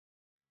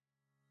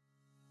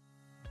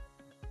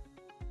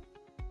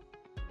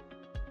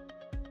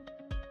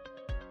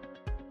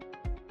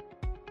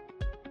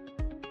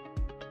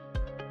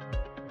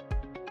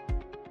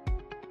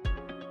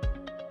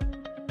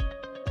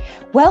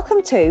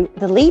Welcome to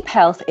the Leap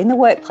Health in the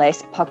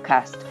Workplace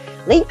podcast.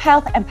 Leap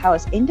Health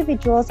empowers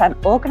individuals and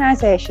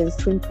organisations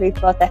to improve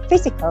both their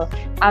physical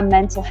and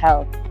mental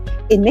health.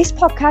 In this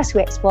podcast,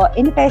 we explore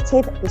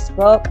innovative,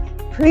 bespoke,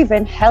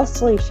 proven health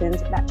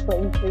solutions that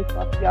will improve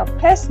both your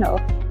personal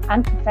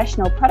and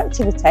professional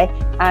productivity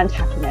and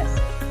happiness.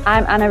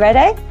 I'm Anna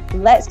Reddy.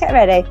 Let's get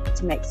ready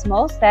to make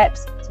small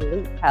steps to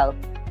Leap Health.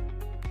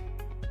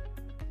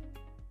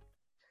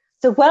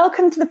 So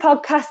welcome to the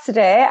podcast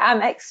today.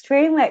 I'm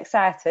extremely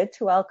excited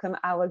to welcome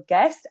our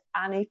guest,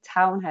 Annie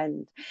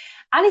Townend.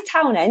 Annie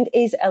Townend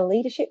is a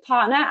leadership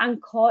partner and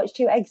coach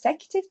to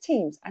executive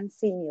teams and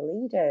senior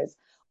leaders,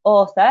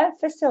 author,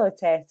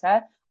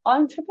 facilitator,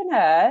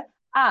 entrepreneur,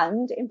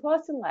 and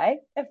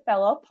importantly, a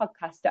fellow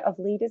podcaster of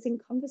Leaders in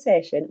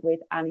Conversation with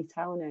Annie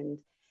Townend.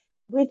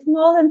 With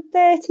more than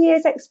 30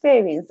 years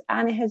experience,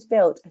 Annie has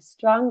built a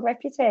strong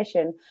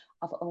reputation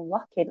of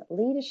unlocking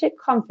leadership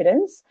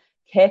confidence,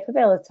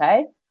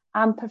 capability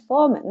and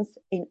performance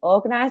in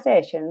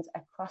organisations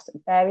across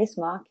various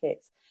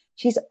markets.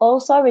 She's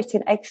also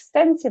written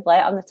extensively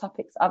on the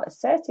topics of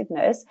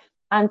assertiveness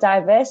and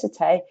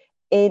diversity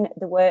in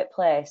the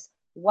workplace.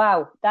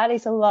 Wow, that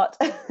is a lot.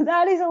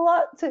 That is a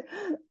lot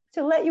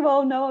to let you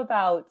all know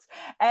about.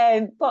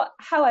 But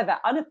however,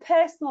 on a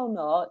personal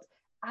note,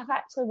 I've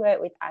actually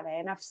worked with Annie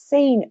and I've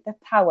seen the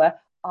power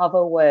of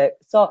her work.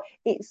 So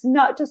it's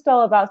not just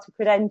all about her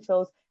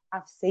credentials.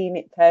 I've seen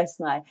it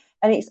personally,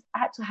 and it's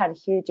actually had a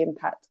huge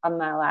impact on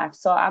my life.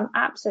 So I'm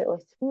absolutely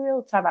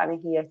thrilled to have Annie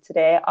here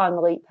today on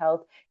the Leap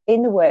Health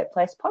in the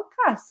Workplace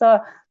podcast. So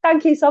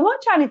thank you so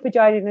much, Annie, for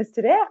joining us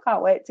today. I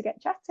can't wait to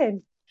get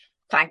chatting.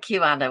 Thank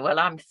you, Anna. Well,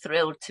 I'm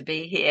thrilled to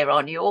be here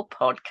on your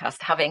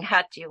podcast, having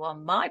had you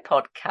on my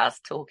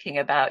podcast talking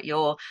about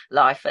your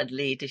life and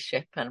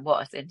leadership and what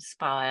has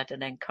inspired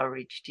and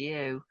encouraged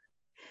you.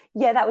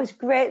 Yeah, that was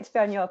great to be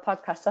on your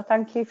podcast. So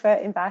thank you for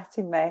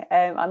inviting me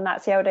on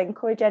that. So I would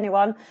encourage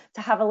anyone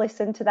to have a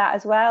listen to that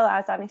as well.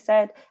 As Annie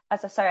said, I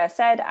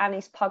said,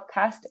 Annie's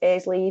podcast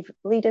is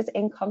Leaders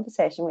in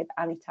Conversation with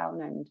Annie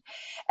Townend.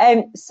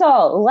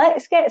 So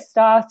let's get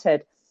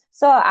started.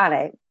 So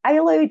Annie, I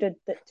alluded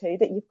to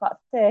that you've got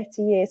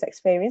 30 years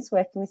experience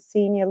working with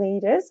senior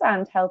leaders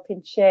and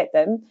helping shape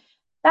them.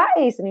 That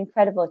is an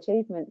incredible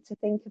achievement to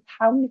think of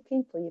how many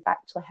people you've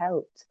actually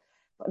helped.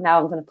 But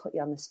now I'm going to put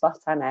you on the spot,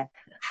 Anna.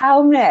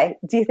 How many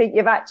do you think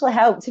you've actually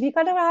helped? Have you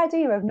got an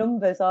idea of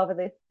numbers over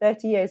the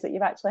 30 years that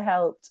you've actually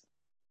helped?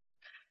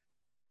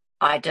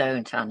 I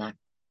don't, Anna.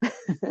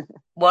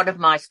 One of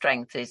my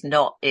strengths is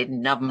not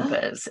in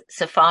numbers.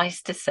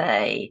 Suffice to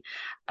say,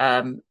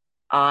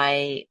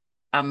 I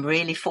am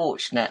really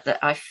fortunate that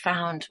I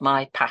found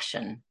my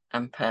passion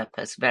and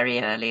purpose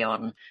very early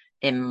on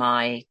in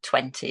my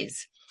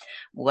 20s.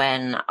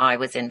 When I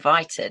was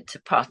invited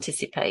to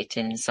participate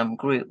in some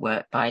group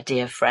work by a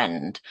dear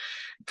friend.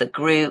 The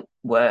group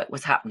work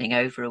was happening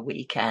over a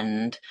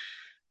weekend.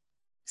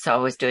 So I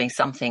was doing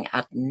something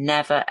I'd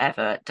never,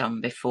 ever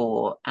done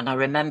before. And I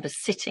remember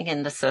sitting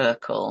in the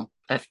circle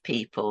of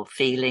people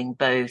feeling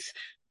both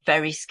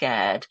very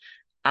scared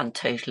and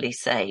totally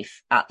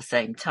safe at the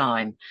same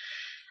time.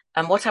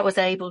 And what I was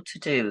able to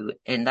do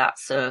in that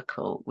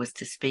circle was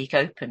to speak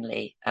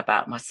openly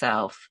about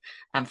myself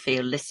and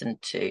feel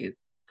listened to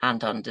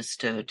and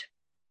understood.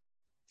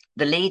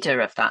 The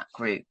leader of that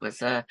group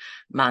was a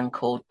man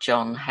called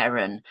John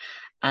Heron,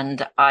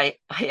 and I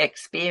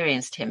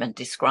experienced him and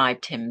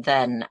described him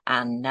then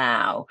and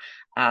now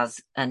as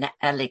an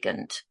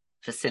elegant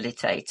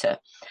facilitator.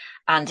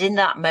 And in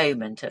that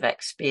moment of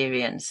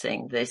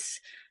experiencing this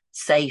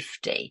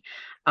safety,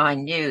 I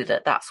knew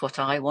that that's what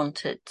I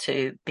wanted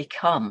to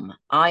become.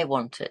 I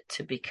wanted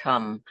to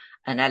become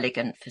an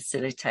elegant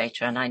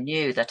facilitator, and I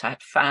knew that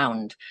I'd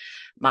found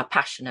my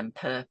passion and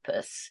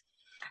purpose.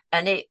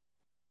 And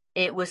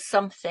it was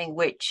something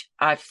which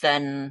I've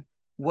then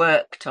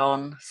worked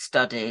on,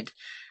 studied,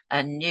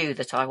 and knew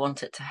that I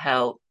wanted to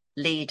help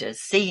leaders,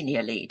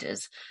 senior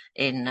leaders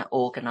in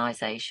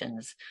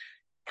organisations,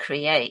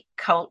 create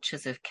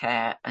cultures of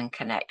care and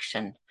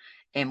connection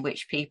in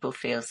which people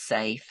feel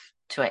safe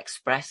to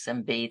express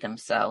and be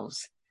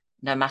themselves,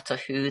 no matter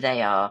who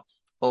they are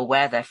or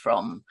where they're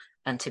from,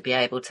 and to be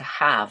able to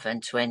have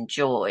and to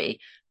enjoy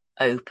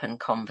open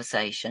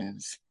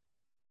conversations.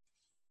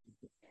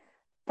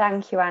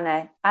 Thank you,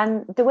 Anna.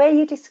 And the way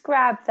you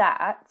described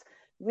that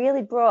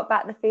really brought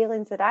back the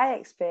feelings that I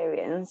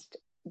experienced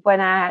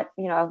when I,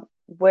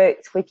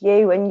 worked with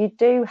you. And you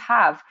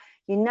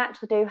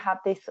naturally do have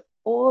this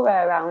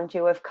aura around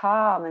you of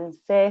calm and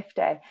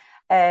safety.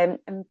 And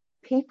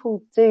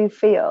people do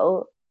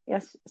feel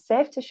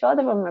safe to show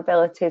their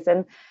vulnerabilities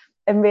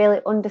and really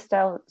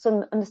understand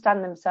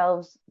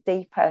themselves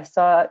deeper.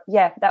 So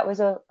yeah, that was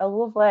a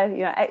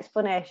lovely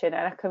explanation,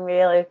 and I can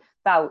really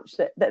vouch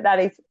that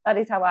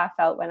is how I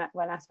felt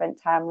when I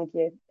spent time with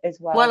you as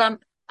well. Well,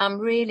 I'm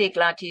really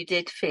glad you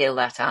did feel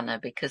that, Anna,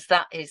 because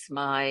that is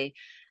my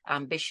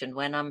ambition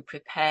when I'm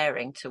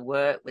preparing to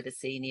work with a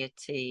senior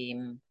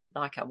team,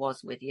 like I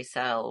was with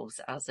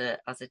yourselves as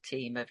a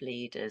team of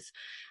leaders.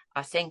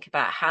 I think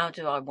about how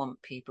do I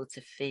want people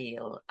to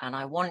feel, and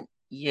I want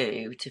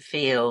you to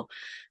feel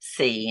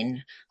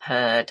seen,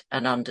 heard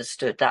and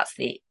understood. That's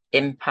the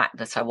impact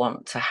that I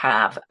want to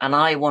have. And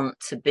I want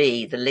to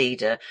be the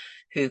leader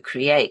who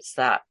creates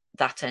that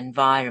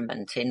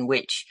environment in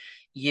which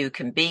you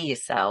can be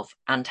yourself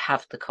and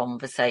have the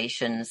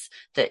conversations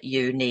that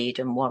you need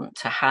and want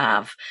to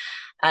have.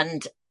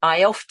 And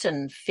I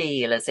often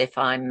feel as if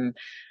I'm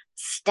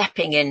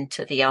stepping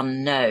into the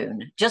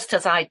unknown, just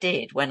as I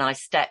did when I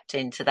stepped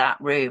into that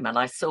room and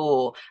I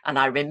saw, and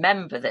I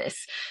remember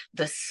this,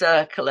 the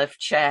circle of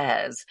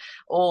chairs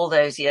all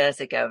those years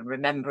ago,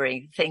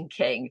 remembering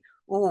thinking,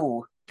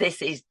 ooh,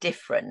 this is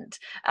different.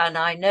 And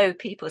I know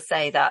people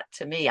say that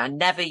to me. I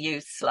never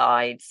use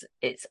slides.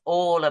 It's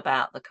all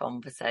about the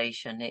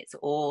conversation. It's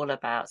all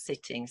about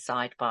sitting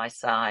side by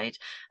side.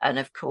 And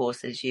of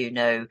course, as you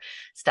know,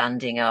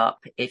 standing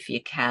up if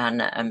you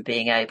can and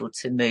being able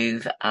to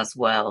move as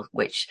well,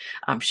 which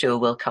I'm sure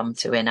we'll come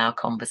to in our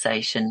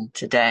conversation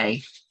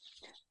today.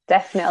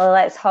 Definitely,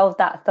 let's hold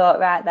that thought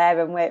right there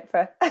and wait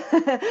for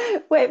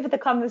wait for the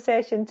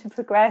conversation to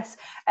progress.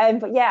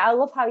 But yeah, I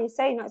love how you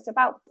say, it's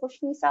about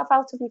pushing yourself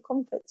out of your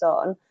comfort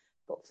zone,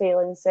 but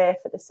feeling safe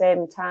at the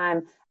same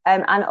time.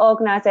 And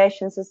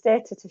organisations, there's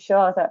data to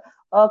show that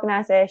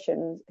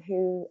organisations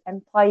whose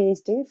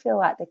employees do feel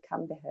like they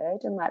can be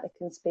heard and like they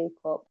can speak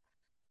up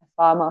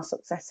far more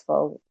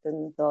successful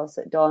than those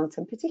that don't.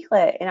 And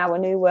particularly in our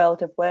new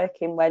world of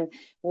working, when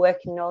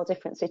working in all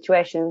different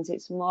situations,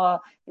 it's more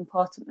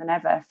important than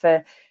ever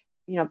for,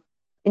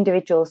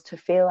 individuals to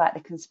feel like they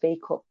can speak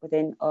up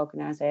within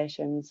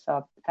organisations.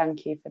 So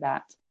thank you for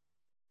that.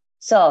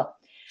 So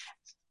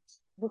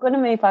we're going to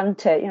move on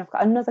to, I've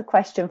got another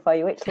question for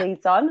you, which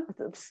leads on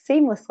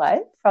seamlessly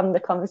from the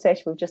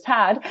conversation we've just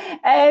had.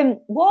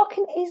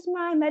 Walking is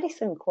my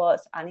medicine,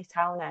 quotes Annie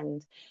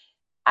Townend.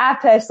 I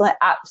personally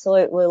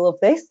absolutely love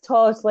this,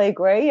 totally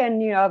agree.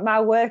 And, a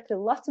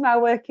lot of my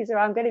work is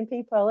around getting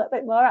people a little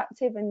bit more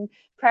active and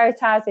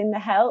prioritising the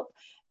health.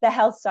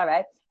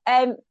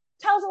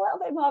 Tell us a little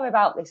bit more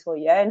about this, will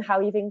you, and how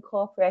you've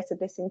incorporated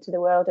this into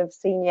the world of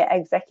senior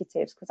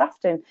executives, because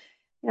often,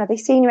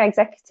 these senior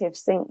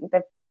executives think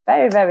they're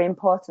very, very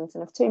important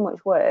and have too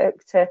much work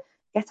to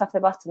get off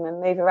the bottom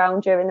and move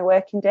around during the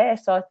working day.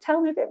 So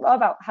tell me a bit more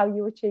about how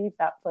you achieve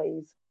that,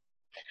 please.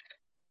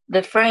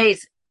 The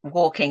phrase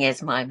walking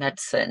is my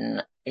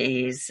medicine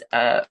is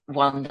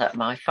one that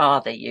my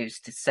father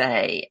used to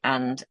say,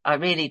 and I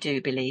really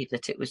do believe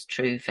that it was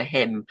true for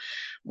him.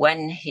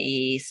 When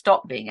he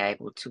stopped being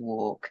able to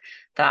walk,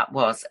 that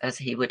was, as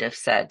he would have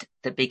said,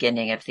 the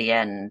beginning of the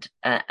end,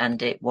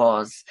 and it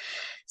was.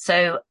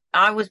 So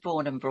I was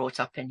born and brought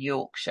up in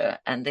Yorkshire,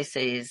 and this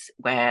is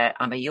where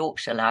I'm a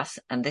Yorkshire lass,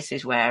 and this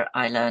is where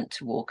I learned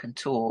to walk and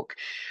talk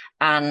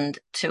and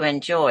to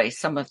enjoy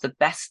some of the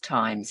best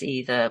times,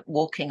 either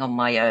walking on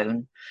my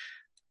own,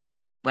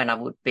 when I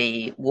would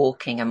be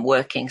walking and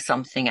working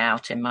something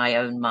out in my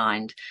own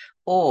mind,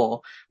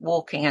 or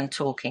walking and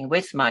talking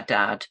with my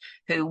dad,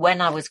 who,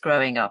 when I was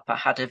growing up, I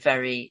had a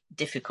very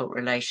difficult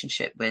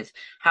relationship with.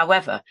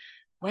 However,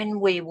 when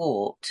we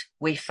walked,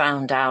 we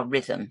found our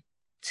rhythm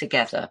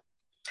together.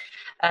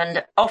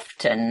 And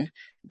often,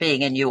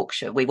 being in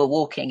Yorkshire, we were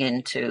walking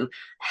into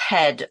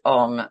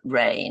head-on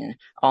rain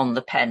on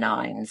the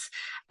Pennines.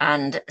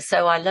 And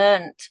so I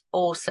learnt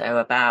also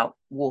about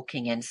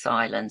walking in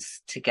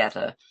silence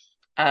together.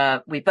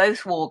 We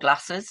both wore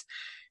glasses,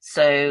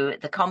 so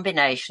the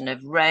combination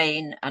of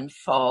rain and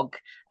fog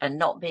and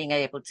not being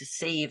able to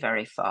see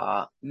very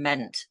far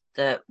meant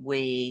that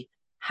we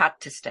had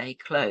to stay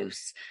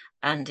close.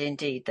 And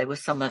indeed, they were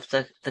some of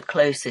the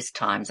closest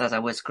times as I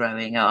was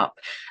growing up.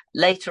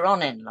 Later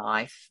on in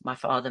life, my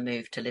father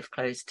moved to live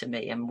close to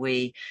me, and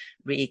we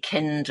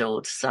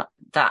rekindled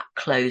that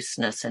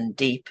closeness and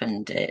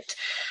deepened it.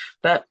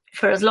 But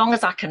for as long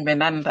as I can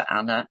remember,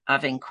 Anna,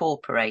 I've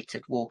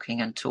incorporated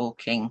walking and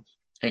talking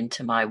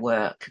into my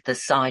work, the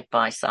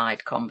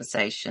side-by-side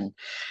conversation.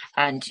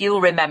 And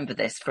you'll remember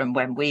this from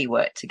when we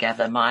worked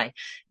together, my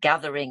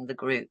gathering the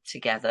group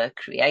together,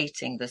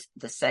 creating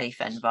the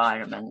safe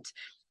environment,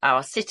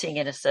 our sitting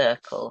in a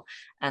circle,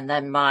 and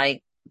then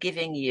my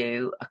giving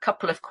you a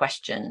couple of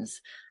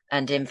questions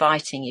and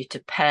inviting you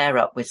to pair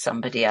up with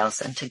somebody else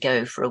and to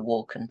go for a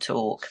walk and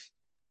talk.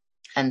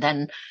 And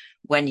then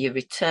when you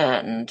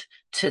returned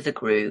to the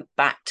group,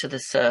 back to the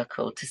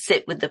circle, to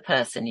sit with the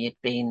person you'd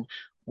been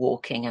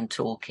walking and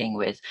talking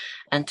with,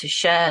 and to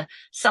share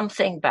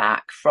something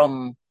back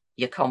from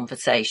your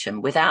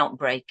conversation without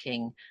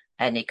breaking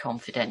any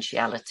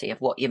confidentiality of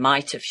what you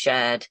might have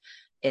shared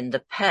in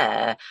the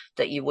pair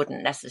that you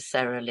wouldn't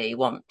necessarily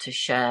want to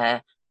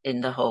share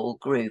in the whole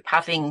group.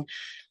 Having,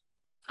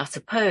 I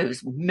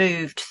suppose,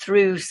 moved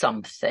through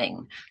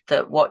something,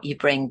 that what you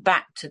bring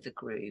back to the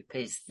group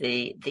is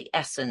the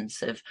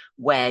essence of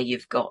where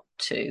you've got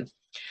to.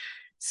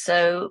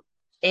 So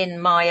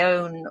in my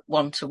own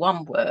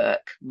one-to-one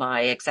work,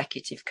 my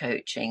executive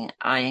coaching,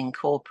 I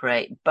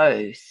incorporate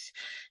both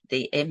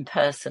the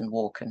in-person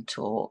walk and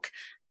talk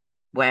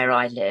where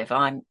I live.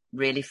 I'm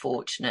really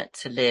fortunate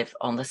to live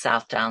on the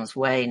South Downs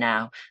Way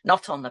now,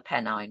 not on the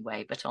Pennine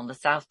Way, but on the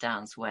South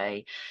Downs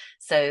Way.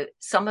 So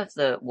some of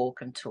the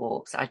walk and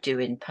talks I do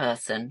in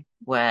person,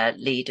 where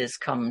leaders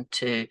come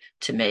to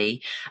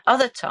me.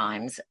 Other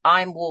times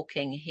I'm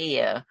walking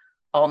here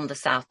on the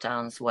South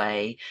Downs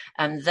Way,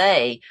 and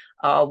they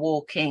are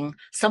walking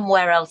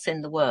somewhere else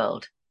in the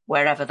world,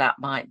 wherever that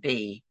might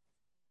be.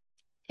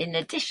 In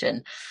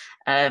addition,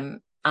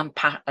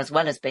 as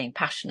well as being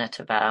passionate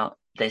about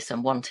this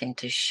and wanting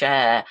to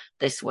share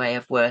this way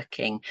of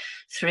working,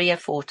 3 or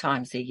 4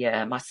 times a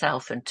year,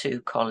 myself and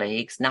 2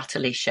 colleagues,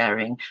 Natalie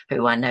Shering,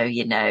 who I know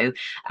you know,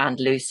 and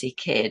Lucy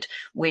Kidd,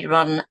 we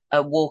run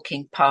a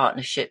Walking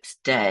Partnerships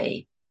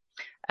Day.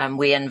 And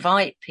we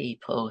invite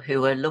people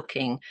who are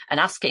looking and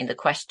asking the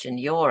question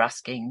you're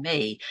asking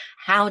me: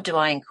 how do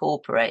I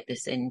incorporate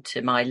this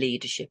into my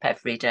leadership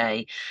every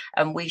day?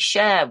 And we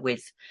share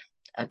with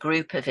a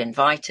group of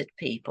invited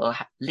people,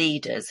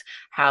 leaders,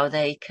 how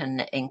they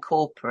can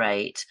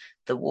incorporate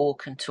the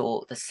walk and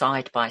talk, the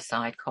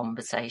side-by-side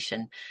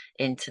conversation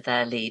into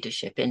their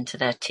leadership, into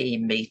their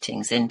team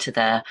meetings, into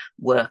their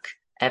work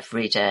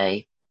every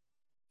day.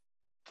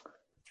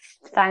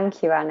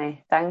 Thank you,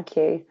 Annie. Thank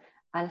you.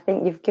 And I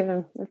think you've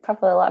given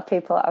probably a lot of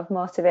people a lot of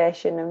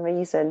motivation and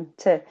reason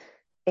to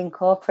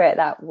incorporate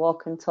that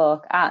walk and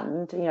talk,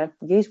 and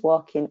use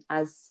walking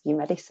as your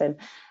medicine.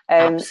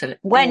 Absolutely,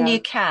 when you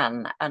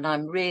can. And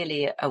I'm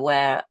really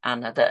aware,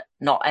 Anna, that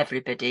not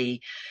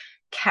everybody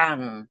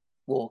can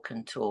walk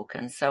and talk,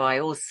 and so I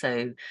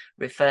also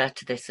refer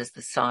to this as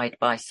the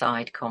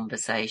side-by-side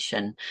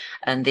conversation,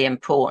 and the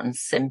importance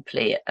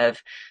simply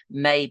of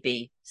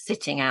maybe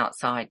sitting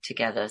outside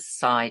together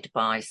side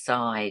by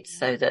side,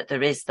 so that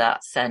there is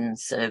that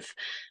sense of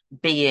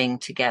being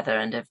together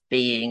and of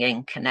being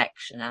in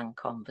connection and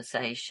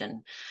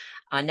conversation.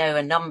 I know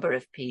a number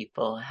of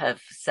people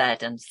have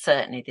said, and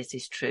certainly this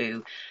is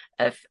true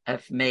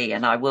of me,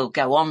 and I will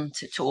go on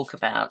to talk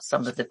about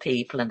some of the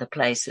people and the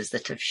places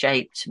that have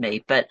shaped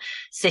me, but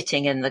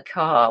sitting in the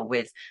car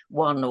with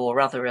one or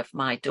other of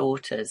my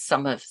daughters,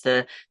 some of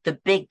the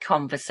big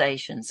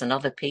conversations, and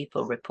other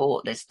people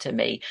report this to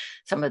me,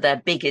 some of their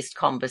biggest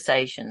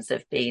conversations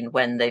have been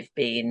when they've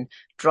been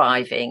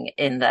driving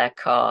in their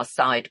car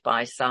side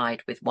by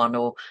side with one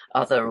or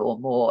other or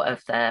more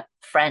of their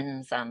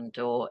friends, and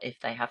or if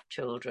they have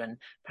children,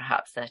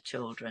 perhaps their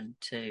children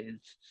too.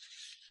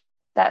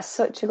 That's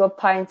such a good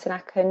point, and I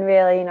can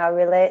really,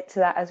 relate to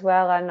that as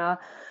well. I know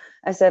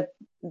as a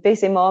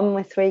busy mom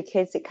with 3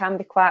 kids, it can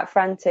be quite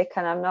frantic,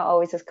 and I'm not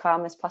always as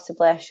calm as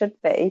possibly I should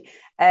be.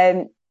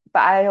 But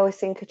I always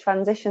think a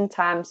transition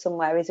time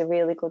somewhere is a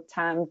really good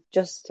time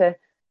just to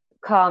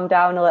calm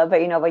down a little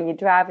bit, when you're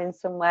driving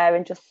somewhere,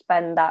 and just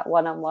spend that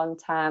one-on-one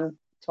time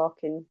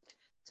talking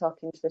to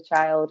the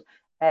child.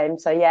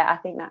 So yeah, I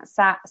think that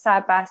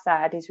side by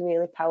side is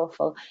really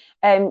powerful.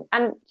 And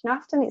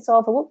often it's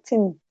overlooked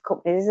in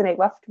companies, isn't it?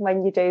 Often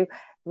when you do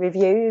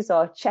reviews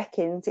or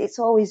check-ins, it's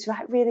always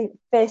like really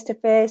face to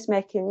face,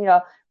 making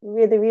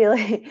really,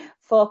 really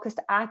focused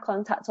eye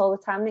contact all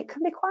the time. And it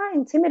can be quite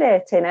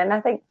intimidating. And I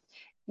think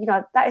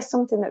that is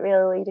something that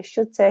really leaders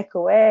should take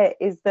away,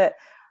 is that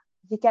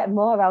you get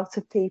more out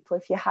of people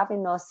if you're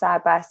having those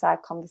side by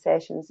side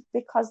conversations,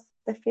 because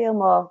they feel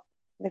more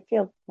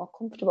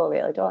comfortable,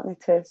 really, don't they,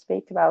 to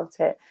speak about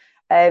it.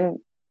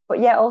 But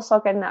yeah, also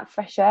getting that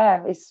fresh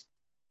air is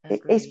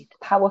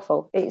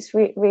powerful. It's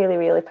really,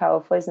 really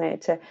powerful, isn't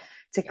it,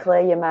 to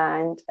clear your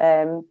mind.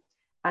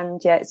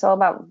 And yeah, it's all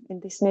about, in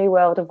this new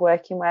world of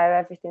working where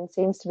everything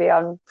seems to be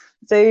on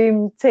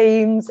Zoom,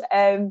 Teams,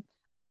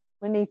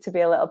 we need to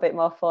be a little bit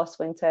more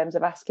forceful in terms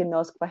of asking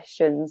those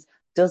questions.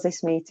 Does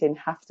this meeting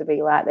have to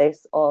be like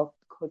this, or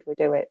could we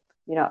do it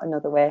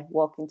another way,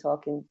 walking,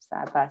 talking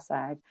side by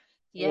side?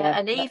 Yeah,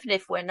 and even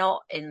if we're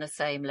not in the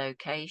same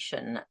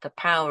location, the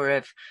power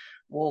of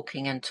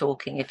walking and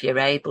talking, if you're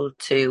able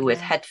to, with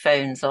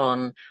headphones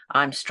on,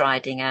 I'm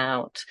striding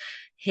out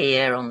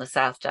here on the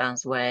South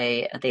Downs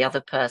Way, and the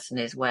other person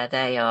is where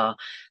they are.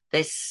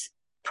 This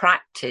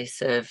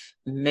practice of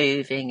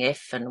moving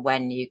if and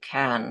when you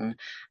can,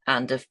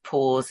 and of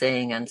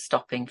pausing and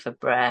stopping for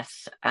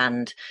breath,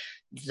 and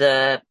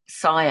the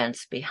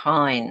science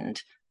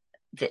behind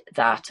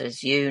that,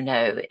 as you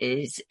know,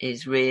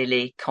 is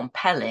really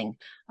compelling.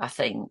 I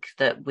think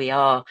that we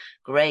are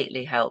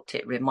greatly helped.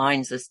 It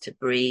reminds us to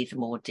breathe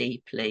more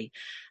deeply,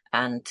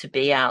 and to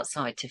be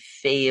outside, to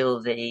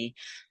feel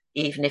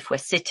even if we're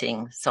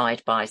sitting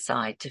side by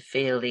side, to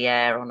feel the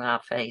air on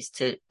our face,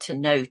 to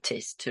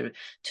notice, to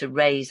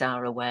raise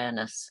our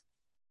awareness.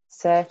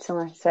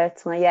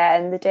 Certainly, yeah.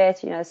 And the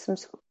data, some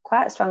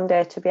quite strong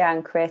data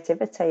behind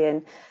creativity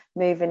and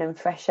moving and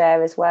fresh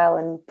air as well,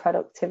 and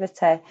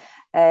productivity.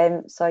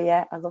 So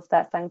yeah, I love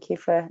that. Thank you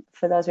for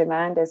those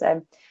reminders.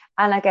 And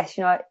I guess,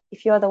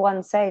 if you're the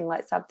one saying,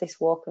 let's have this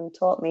walk and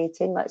talk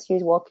meeting, let's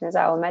use walking as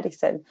our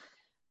medicine,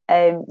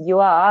 you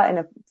are, in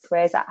a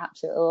phrase I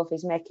absolutely love,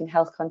 is making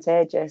health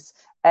contagious.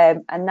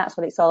 And that's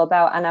what it's all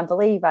about. And I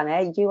believe,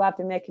 Annie, you have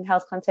been making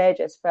Health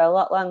Contagious for a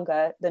lot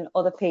longer than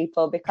other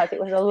people, because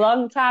it was a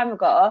long time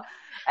ago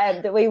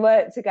that we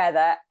worked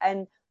together.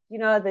 And, you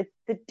know, the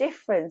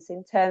difference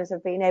in terms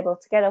of being able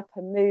to get up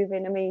and move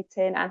in a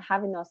meeting and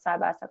having those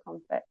side-by-side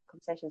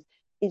conversations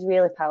is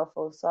really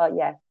powerful. So,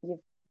 yeah, you've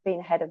been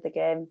ahead of the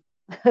game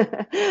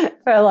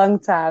for a long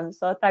time.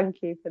 So thank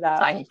you for that.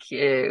 Thank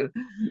you.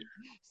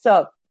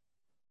 So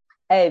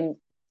we're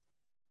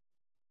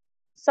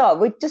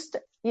just,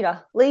 you know,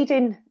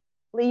 leaving,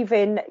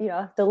 you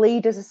know, the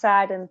leaders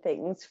aside and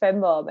things for a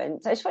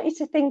moment. I just want you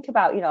to think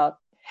about, you know,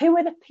 who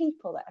are the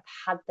people that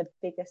have had the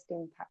biggest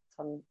impact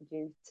on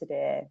you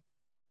today?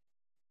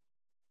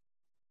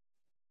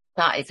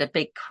 That is a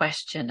big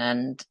question,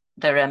 and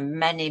there are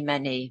many,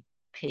 many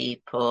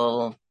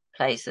people,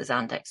 places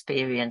and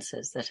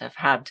experiences that have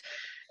had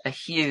a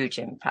huge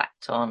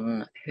impact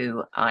on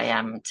who I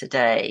am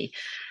today.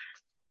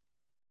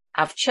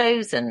 I've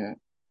chosen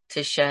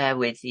to share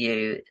with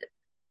you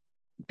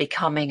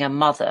becoming a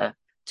mother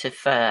to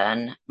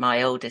Fern,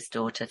 my oldest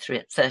daughter,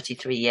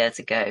 33 years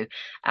ago,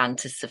 and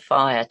to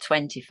Sophia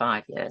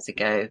 25 years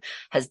ago,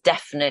 has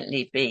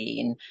definitely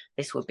been,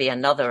 this will be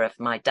another of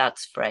my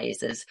dad's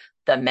phrases,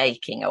 the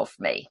making of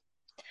me.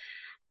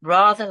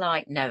 Rather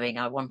like knowing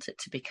I wanted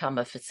to become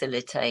a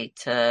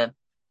facilitator,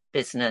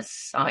 business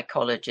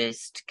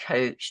psychologist,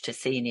 coach to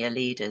senior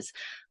leaders,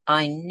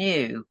 I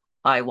knew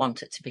I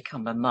wanted to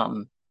become a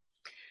mum.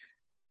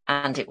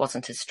 And it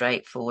wasn't a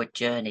straightforward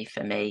journey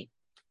for me.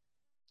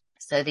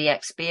 So the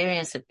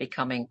experience of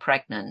becoming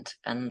pregnant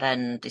and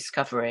then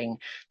discovering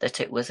that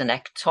it was an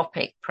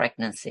ectopic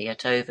pregnancy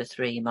at over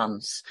 3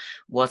 months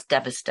was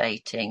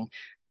devastating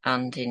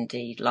and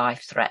indeed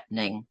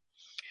life-threatening.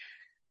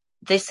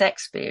 This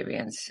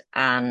experience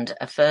and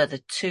a further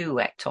 2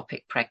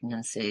 ectopic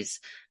pregnancies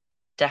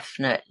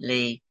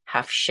definitely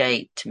have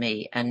shaped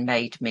me and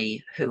made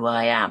me who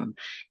I am,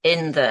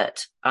 in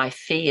that I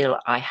feel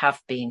I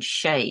have been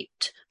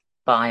shaped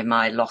by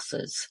my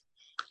losses,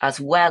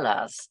 as well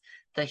as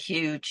the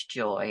huge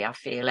joy I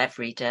feel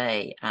every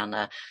day,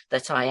 Anna,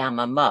 that I am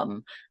a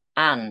mum,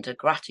 and a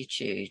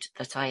gratitude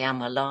that I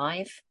am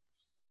alive.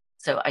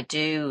 So I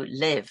do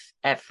live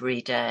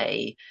every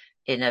day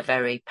in a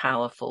very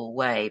powerful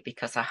way,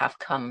 because I have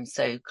come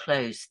so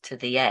close to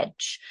the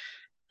edge,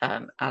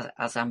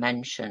 as I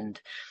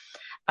mentioned.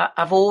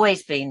 I've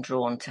always been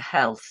drawn to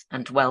health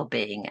and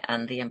well-being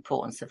and the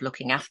importance of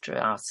looking after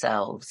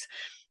ourselves.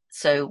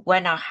 So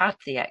when I had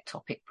the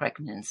ectopic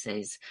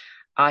pregnancies,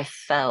 I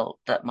felt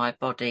that my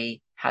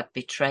body had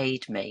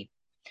betrayed me,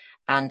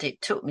 and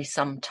it took me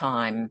some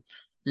time,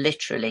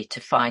 literally, to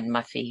find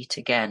my feet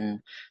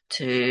again,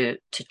 to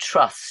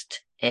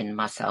trust in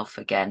myself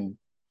again.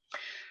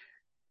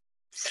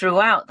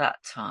 Throughout that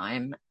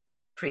time,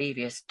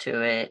 previous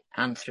to it,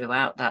 and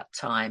throughout that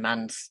time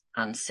and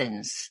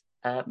since,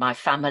 my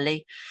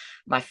family,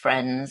 my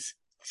friends,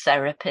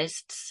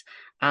 therapists,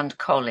 and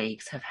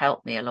colleagues have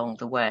helped me along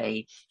the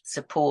way,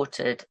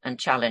 supported and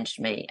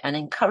challenged me and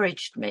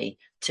encouraged me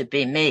to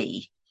be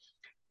me.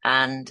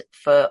 And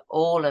for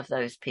all of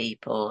those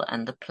people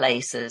and the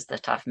places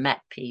that I've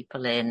met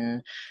people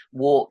in,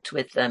 walked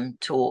with them,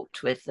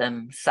 talked with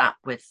them, sat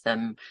with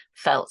them,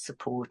 felt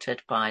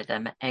supported by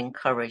them,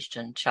 encouraged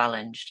and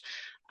challenged,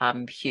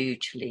 I'm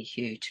hugely,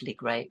 hugely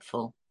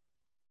grateful.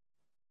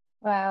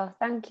 Wow,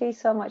 thank you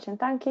so much. And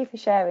thank you for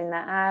sharing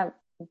that. I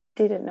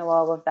didn't know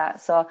all of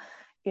that. So,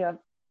 you know,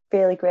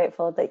 really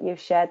grateful that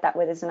you've shared that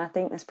with us. And I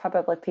think there's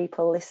probably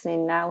people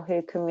listening now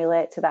who can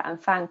relate to that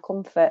and find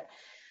comfort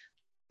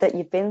that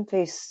you've been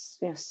through,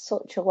 you know,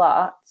 such a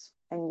lot,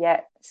 and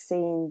yet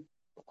seeing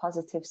the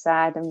positive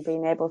side and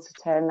being able to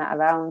turn that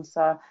around.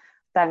 So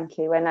thank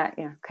you. And I,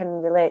 you know, can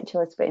relate to a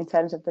little bit in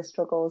terms of the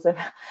struggles of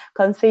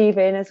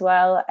conceiving as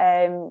well.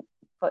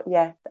 But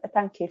yeah,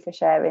 thank you for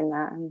sharing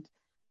that. And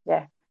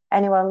yeah,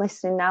 anyone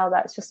listening now,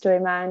 that's just a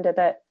reminder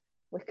that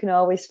we can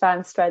always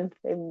find strength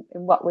in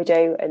what we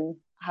do and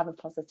have a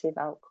positive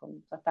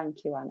outcome. So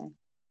thank you, Annie.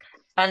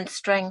 And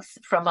strength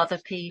from other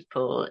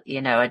people.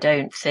 You know, I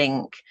don't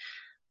think,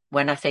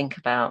 when I think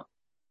about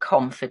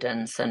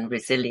confidence and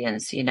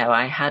resilience, you know,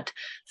 I had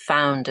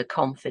found a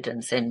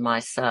confidence in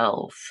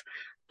myself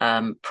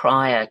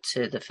prior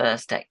to the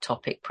first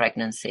ectopic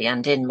pregnancy,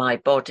 and in my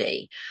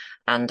body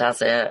and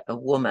as a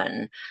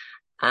woman.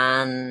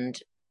 And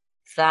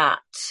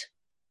that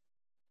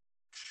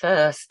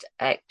first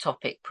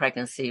ectopic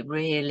pregnancy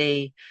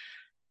really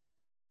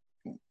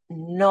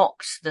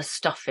knocked the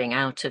stuffing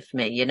out of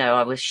me. You know,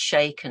 I was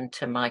shaken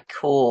to my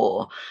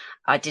core.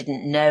 I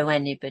didn't know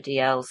anybody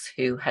else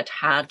who had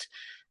had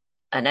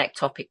an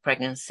ectopic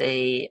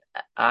pregnancy.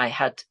 I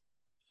had,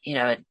 you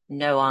know,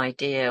 no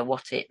idea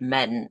what it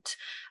meant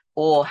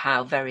or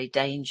how very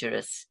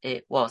dangerous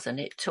it was. And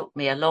it took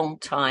me a long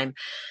time,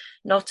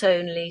 not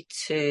only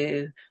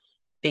to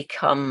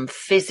become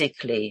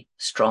physically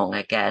strong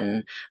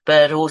again,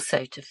 but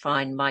also to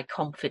find my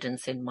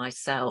confidence in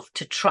myself,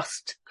 to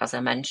trust, as I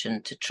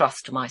mentioned, to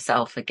trust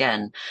myself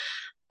again.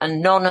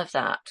 And none of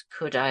that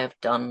could I have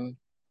done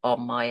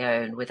on my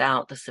own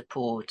without the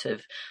support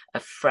of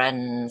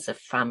friends, of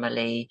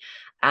family,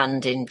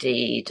 and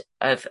indeed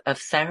of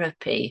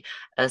therapy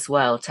as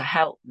well, to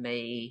help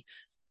me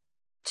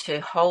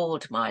to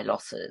hold my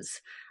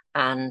losses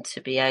and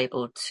to be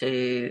able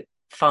to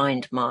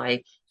find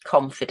my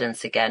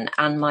confidence again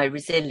and my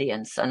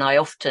resilience. And I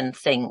often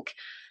think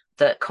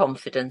that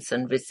confidence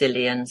and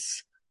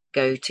resilience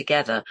go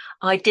together.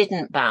 I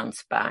didn't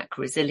bounce back.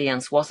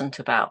 Resilience wasn't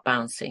about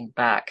bouncing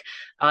back.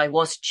 I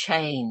was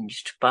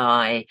changed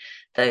by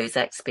those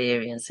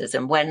experiences.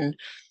 And when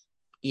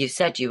you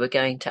said you were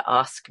going to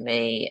ask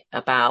me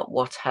about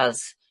what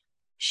has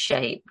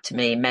shaped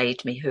me,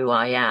 made me who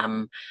I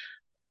am,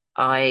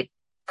 I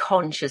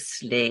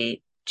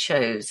consciously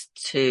chose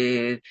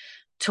to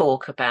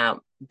talk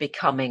about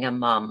becoming a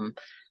mum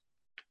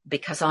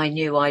because I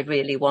knew I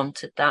really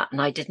wanted that,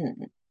 and I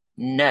didn't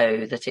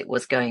know that it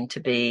was going to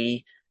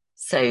be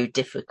so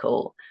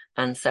difficult.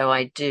 And so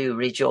I do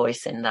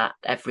rejoice in that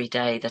every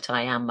day, that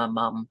I am a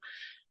mum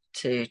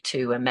to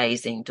two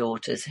amazing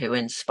daughters who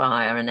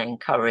inspire and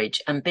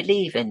encourage and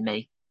believe in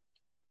me.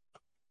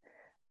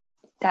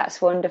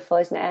 That's wonderful,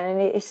 isn't it?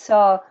 And it's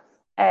so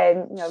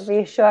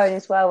reassuring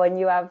as well when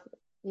you have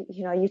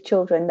your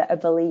children that are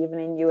believing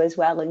in you as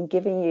well and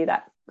giving you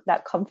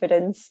that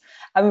confidence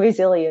and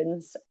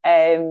resilience,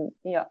 and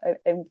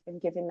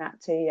giving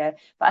that to you.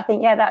 But I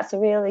think, that's a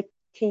really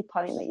key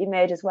point that you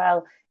made as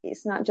well.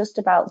 It's not just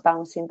about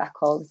bouncing back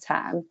all the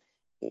time.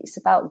 It's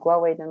about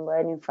growing and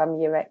learning from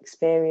your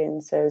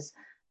experiences.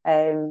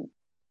 And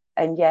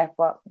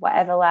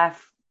whatever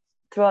life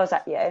throws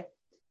at you,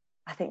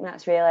 I think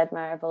that's really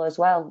admirable as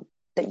well,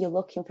 that you're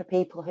looking for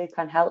people who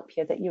can help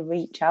you, that you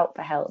reach out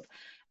for help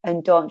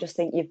and don't just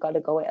think you've got to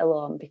go it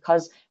alone,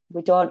 because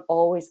we don't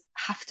always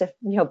have to,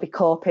 be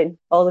coping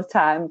all the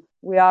time.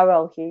 We are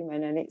all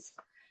human, and it's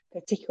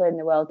particularly in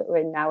the world that we're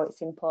in now,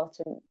 it's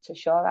important to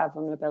show our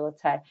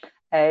vulnerability,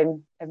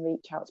 and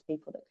reach out to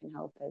people that can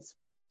help us.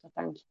 So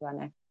thank you,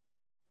 Annie.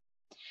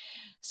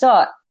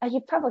 So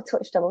you probably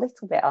touched a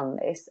little bit on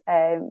this,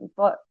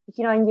 but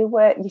in your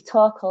work, you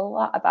talk a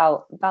lot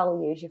about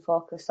values. You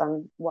focus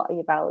on what are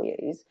your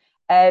values,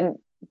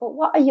 but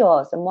what are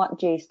yours, and what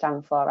do you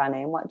stand for,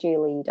 Annie, and what do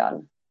you lead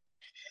on?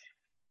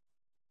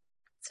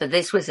 So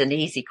this was an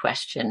easy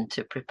question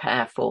to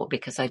prepare for,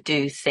 because I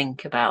do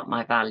think about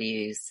my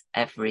values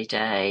every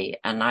day,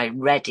 and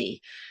I'm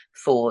ready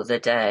for the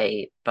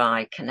day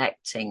by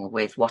connecting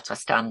with what I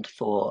stand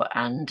for.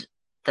 And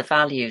the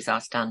values I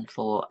stand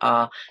for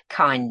are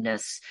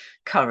kindness,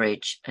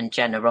 courage, and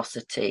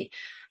generosity,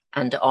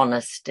 and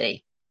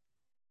honesty.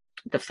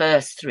 The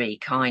first three,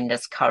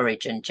 kindness,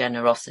 courage, and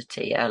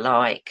generosity, are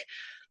like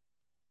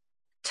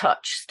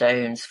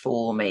touchstones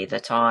for me,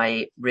 that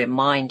I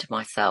remind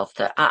myself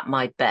that at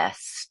my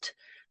best,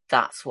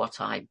 that's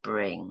what I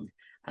bring,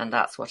 and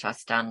that's what I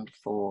stand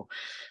for.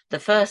 The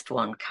first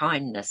one,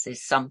 kindness,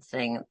 is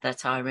something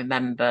that I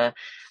remember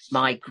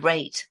my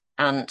great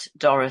aunt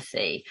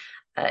Dorothy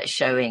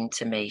showing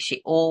to me.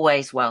 She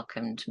always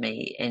welcomed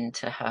me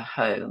into her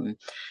home.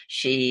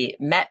 She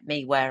met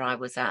me where I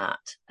was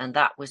at, and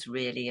that was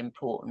really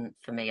important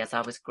for me as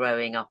I was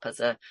growing up as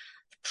a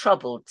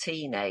troubled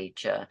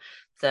teenager,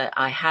 that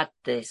I had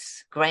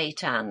this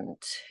great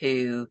aunt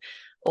who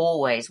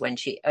always, when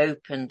she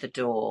opened the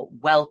door,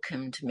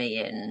 welcomed me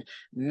in,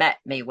 met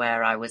me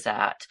where I was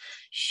at.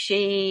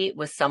 She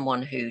was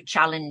someone who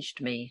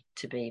challenged me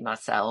to be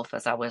myself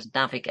as I was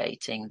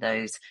navigating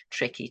those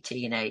tricky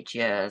teenage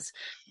years.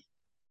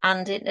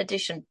 And in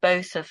addition,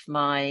 both of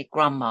my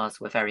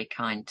grandmas were very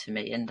kind to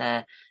me in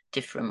their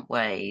different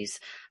ways.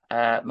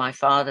 My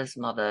father's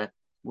mother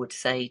would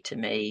say to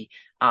me,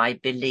 I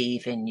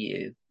believe in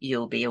you,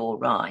 you'll be all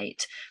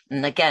right.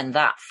 And again,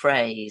 that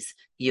phrase,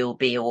 you'll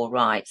be all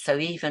right. So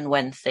even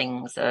when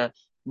things are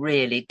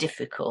really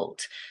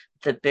difficult,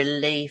 the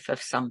belief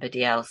of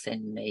somebody else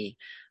in me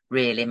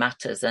really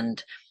matters.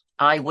 And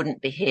I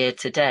wouldn't be here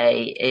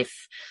today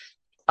if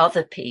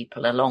other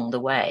people along the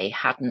way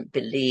hadn't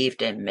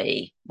believed in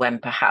me when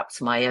perhaps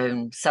my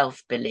own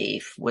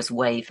self-belief was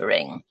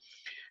wavering.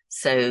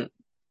 So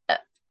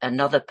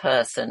another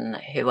person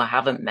who I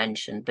haven't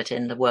mentioned, but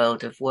in the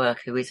world of work,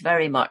 who is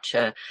very much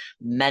a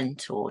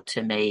mentor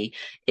to me,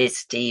 is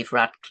Steve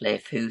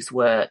Radcliffe, whose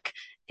work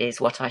is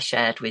what I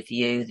shared with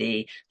you,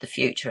 the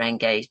Future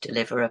Engage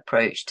Deliver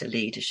approach to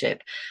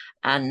leadership.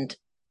 And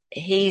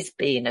he's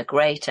been a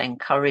great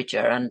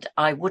encourager, and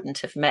I wouldn't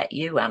have met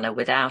you, Anna,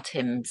 without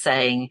him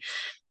saying,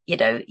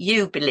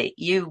 you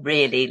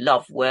really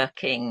love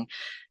working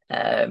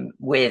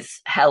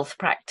with health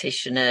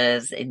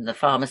practitioners in the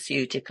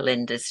pharmaceutical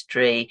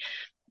industry.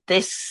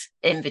 This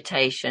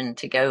invitation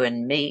to go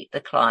and meet the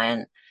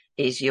client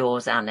is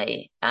yours,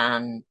 Annie.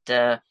 And,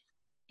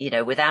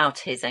 without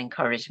his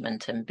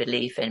encouragement and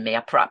belief in me,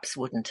 I perhaps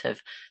wouldn't have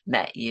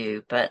met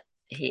you, but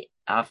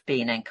I've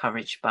been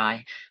encouraged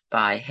by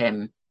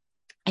him.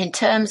 In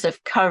terms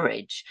of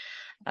courage,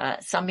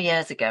 some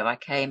years ago, I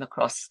came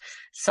across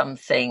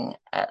something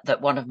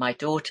that one of my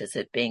daughters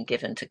had been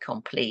given to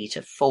complete,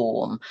 a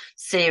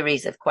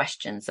series of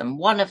questions. And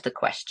one of the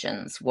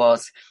questions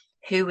was,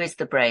 who is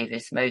the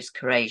bravest, most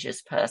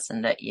courageous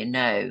person that you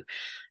know?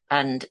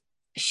 And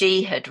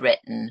she had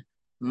written,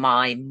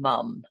 my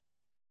mum.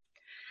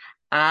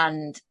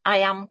 And I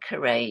am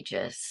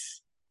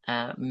courageous.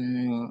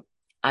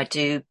 I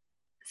do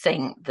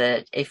think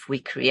that if we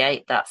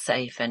create that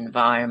safe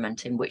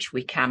environment in which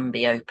we can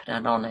be open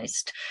and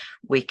honest,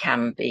 we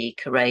can be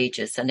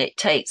courageous. And it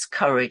takes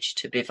courage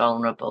to be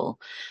vulnerable,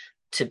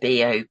 to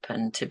be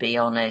open, to be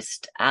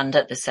honest, and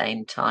at the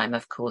same time,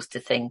 of course, to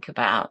think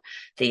about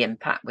the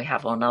impact we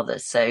have on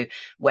others. So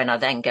when I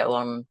then go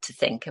on to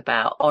think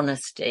about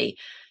honesty,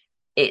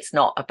 it's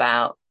not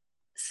about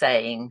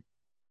saying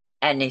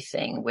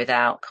anything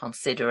without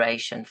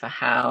consideration for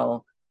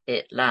how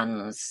it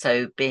lands.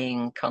 So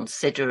being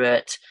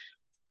considerate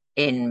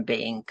in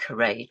being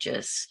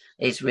courageous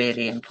is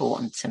really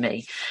important to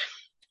me.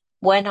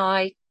 When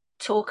I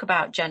talk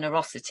about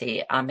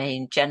generosity, I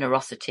mean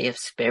generosity of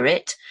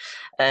spirit,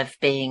 of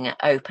being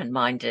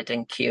open-minded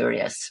and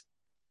curious.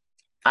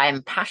 I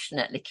am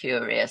passionately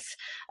curious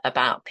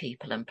about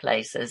people and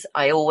places.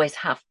 I always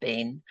have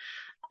been.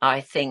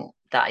 I think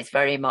that is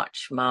very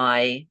much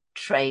my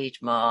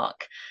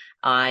trademark.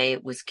 I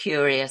was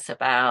curious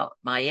about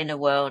my inner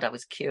world. I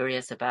was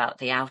curious about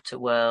the outer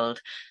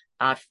world.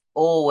 I've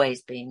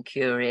always been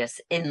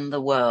curious in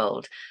the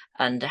world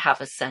and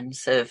have a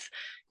sense of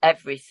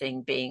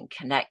everything being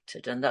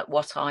connected and that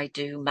what I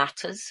do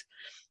matters,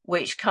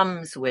 which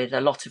comes with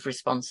a lot of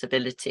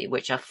responsibility,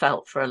 which I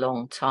felt for a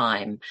long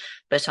time.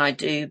 But I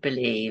do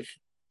believe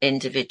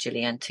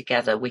individually and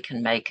together we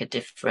can make a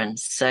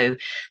difference. So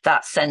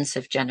that sense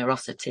of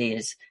generosity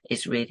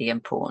is really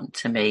important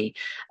to me,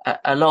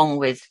 along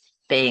with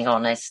being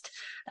honest.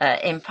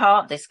 In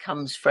part, this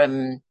comes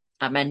from,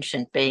 I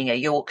mentioned being a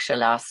Yorkshire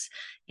lass.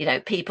 You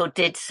know, people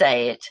did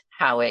say it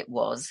how it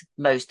was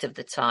most of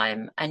the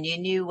time, and you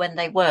knew when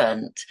they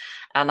weren't.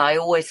 And I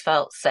always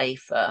felt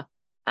safer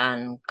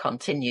and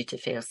continue to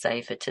feel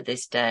safer to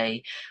this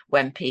day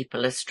when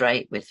people are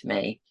straight with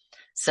me.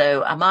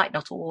 So I might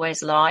not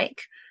always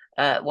like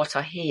what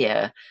I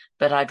hear,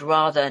 but I'd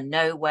rather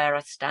know where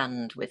I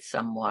stand with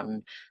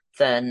someone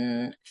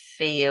than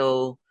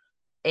feel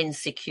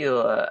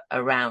insecure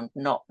around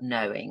not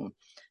knowing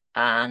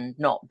and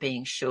not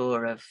being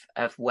sure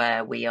of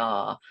where we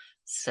are.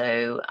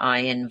 So I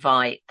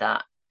invite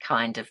that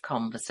kind of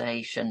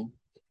conversation.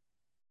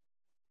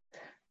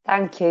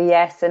 Thank you.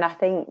 Yes, and I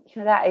think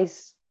that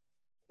is,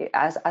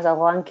 as a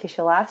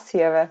Lancashire lass,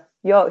 you're a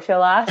Yorkshire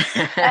lass.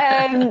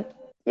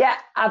 Yeah,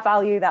 I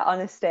value that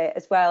honesty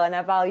as well, and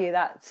I value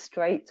that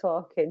straight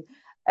talking.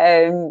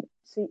 So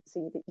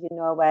you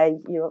know where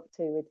you're up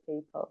to with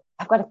people.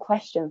 I've got a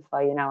question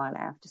for you now,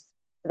 Anna.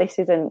 This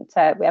isn't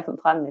we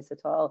haven't planned this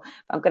at all,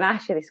 but I'm going to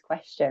ask you this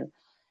question.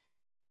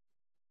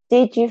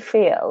 Did you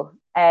feel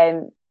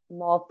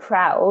more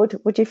proud?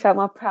 Would you feel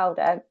more proud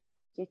of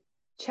your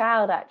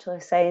child actually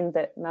saying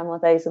that my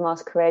mother is the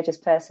most courageous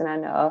person I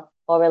know,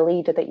 or a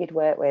leader that you'd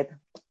work with?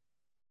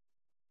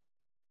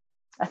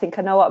 I think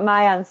I know what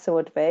my answer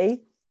would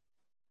be,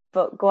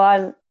 but go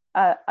on.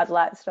 I'd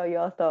like to know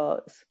your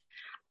thoughts.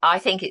 I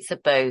think it's a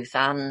both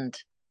and,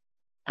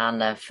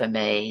 Anna, for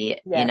me.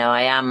 Yeah. You know,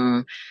 I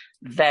am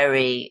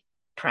very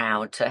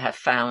proud to have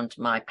found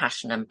my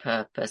passion and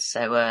purpose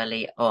so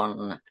early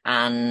on.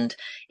 And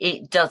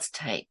it does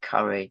take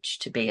courage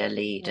to be a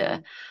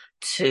leader,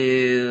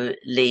 to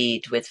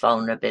lead with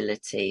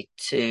vulnerability,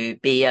 to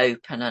be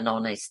open and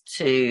honest,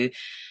 to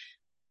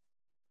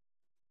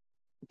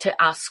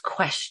ask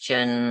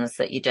questions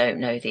that you don't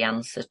know the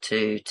answer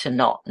to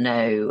not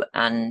know,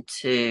 and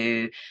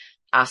to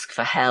ask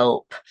for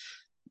help,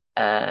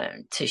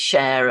 to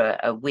share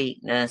a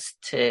weakness,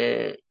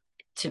 to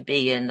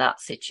be in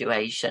that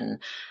situation.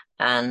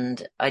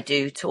 And I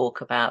do talk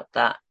about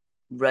that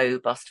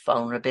robust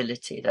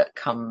vulnerability that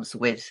comes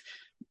with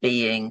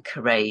being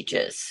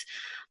courageous.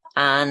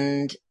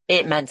 And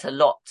it meant a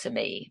lot to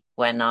me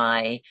when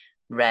I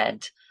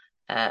read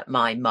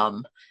my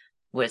mum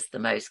was the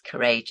most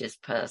courageous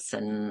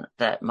person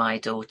that my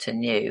daughter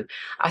knew.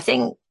 I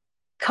think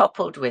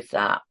coupled with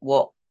that,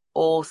 what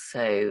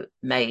also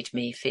made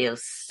me feel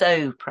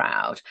so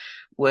proud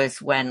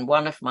was when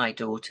one of my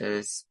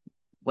daughters,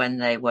 when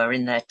they were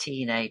in their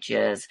teenage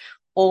years,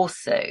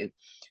 also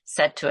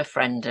said to a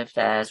friend of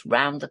theirs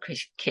round the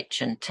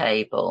kitchen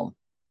table,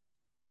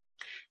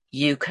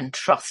 "You can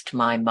trust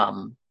my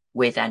mum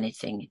with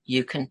anything.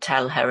 You can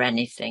tell her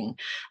anything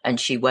and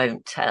she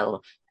won't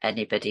tell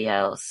anybody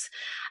else."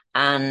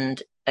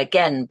 And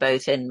again,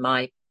 both in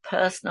my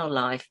personal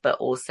life, but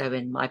also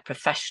in my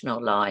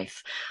professional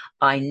life,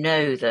 I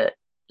know that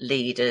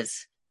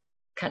leaders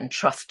can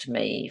trust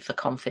me for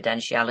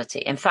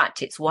confidentiality. In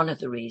fact, it's one of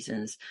the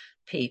reasons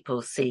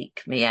people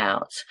seek me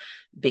out,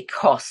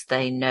 because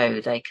they know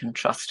they can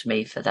trust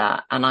me for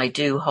that. And I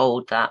do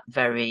hold that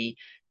very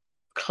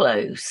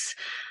close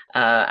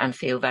and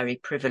feel very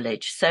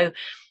privileged. So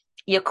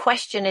your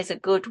question is a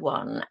good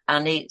one,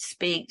 and it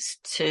speaks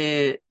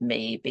to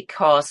me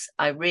because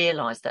I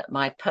realise that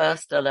my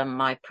personal and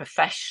my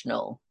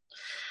professional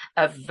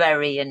are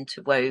very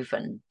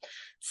interwoven.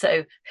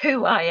 So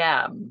who I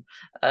am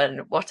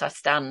and what I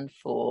stand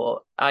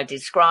for, I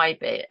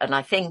describe it. And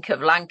I think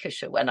of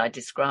Lancashire when I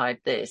describe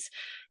this.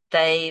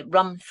 They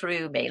run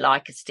through me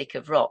like a stick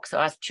of rock. So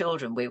as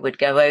children, we would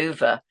go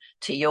over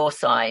to your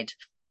side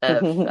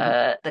of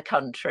the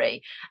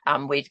country,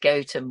 and we'd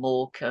go to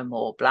Morecambe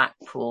or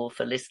Blackpool,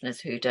 for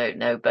listeners who don't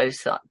know,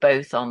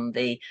 both on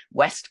the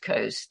west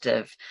coast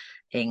of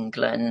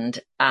England,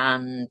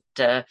 and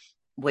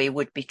we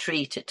would be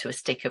treated to a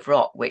stick of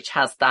rock which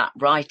has that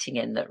writing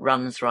in that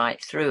runs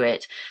right through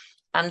it.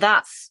 And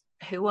that's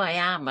who I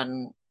am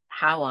and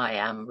how I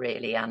am,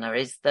 really, Anna,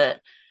 is that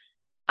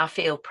I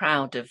feel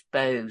proud of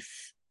both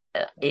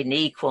in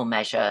equal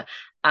measure.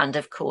 And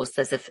of course,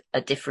 there's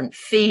a different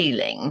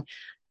feeling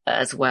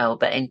as well,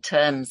 but in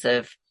terms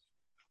of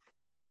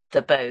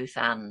the both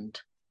and.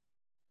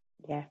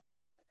 Yeah.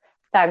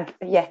 Thank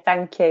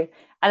you.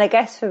 And I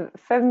guess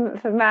from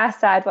my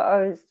side,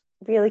 what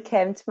really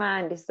came to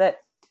mind is that,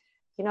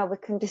 you know, we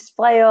can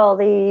display all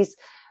these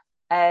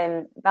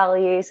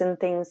values and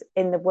things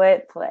in the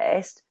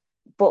workplace,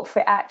 but for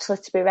it actually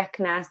to be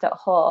recognised at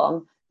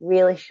home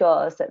really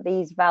shows that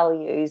these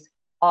values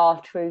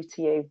are true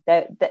to you.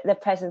 They're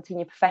present in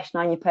your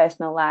professional and your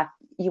personal life.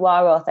 You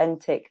are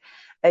authentic.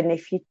 And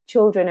if your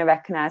children are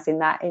recognising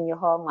that in your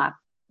home life,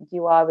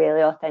 you are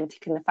really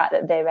authentic. And the fact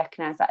that they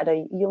recognise that at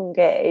a young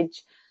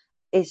age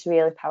is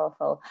really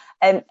powerful.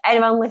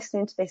 Anyone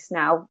listening to this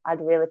now,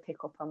 I'd really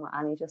pick up on what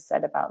Annie just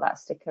said about that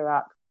stick of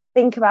rock.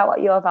 Think about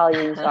what your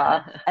values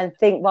are and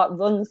think what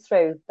runs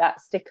through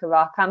that stick of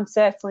rock. I'm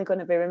certainly going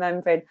to be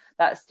remembering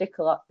that stick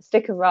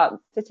of rock,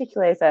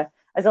 particularly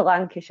as a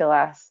Lancashire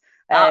lass.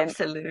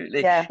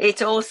 Absolutely. Yeah.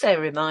 It also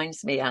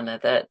reminds me, Anna,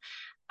 that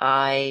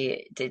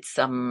I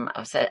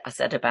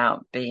said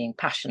about being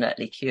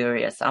passionately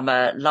curious. I'm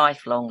a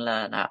lifelong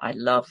learner. I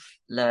love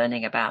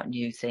learning about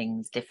new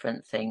things,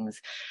 different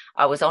things.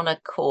 I was on a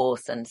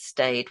course and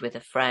stayed with a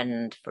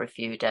friend for a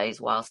few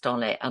days whilst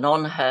on it. And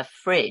on her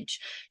fridge,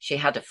 she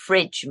had a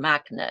fridge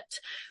magnet,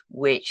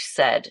 which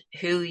said,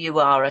 "Who you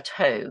are at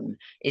home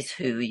is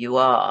who you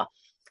are."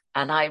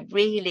 And I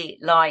really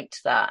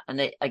liked that. And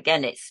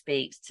it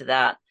speaks to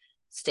that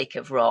stick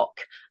of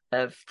rock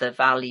of the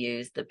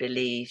values, the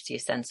beliefs, your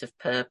sense of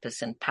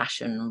purpose and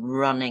passion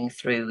running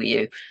through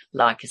you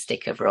like a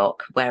stick of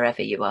rock,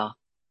 wherever you are.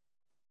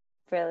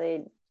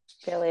 Brilliant.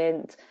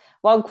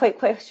 One quick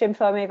question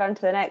before we move on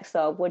to the next,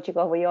 though. Would you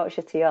go with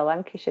Yorkshire tea or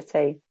Lancashire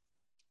tea?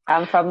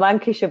 I'm from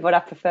Lancashire, but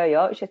I prefer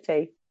Yorkshire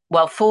tea.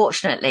 Well,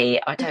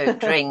 fortunately, I don't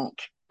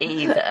drink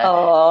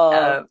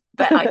either.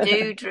 But I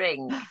do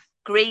drink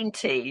green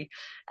tea,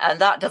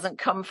 and that doesn't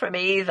come from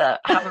either.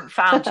 I haven't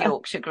found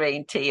Yorkshire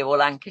green tea or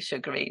Lancashire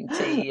green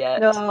tea yet.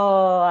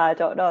 No, I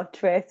don't know,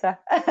 traitor.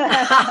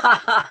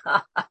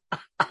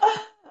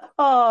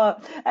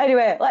 Oh,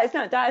 anyway, let's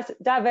not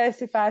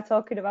diversify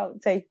talking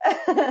about tea.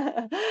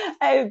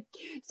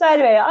 So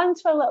anyway, on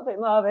to a little bit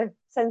more of a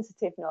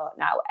sensitive note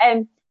now.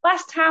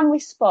 Last time we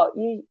spoke,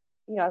 you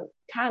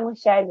kindly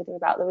shared with me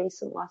about the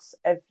recent loss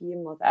of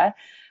your mother.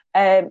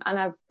 And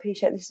I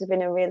appreciate this has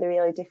been a really,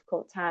 really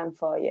difficult time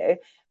for you.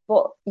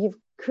 But you've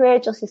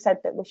courageously said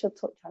that we should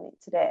touch on it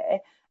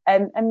today.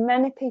 And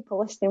many people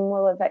listening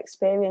will have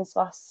experienced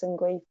loss and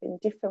grief in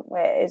different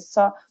ways.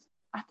 So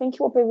I think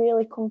it will be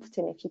really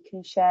comforting if you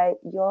can share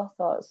your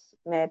thoughts,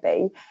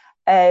 maybe.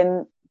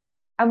 And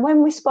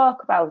when we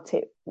spoke about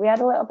it, we had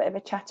a little bit of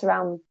a chat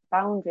around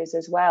boundaries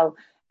as well.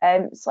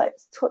 So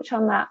let's touch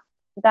on that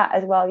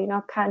as well, you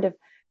know, kind of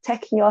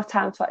taking your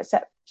time to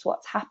accept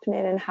what's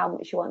happening and how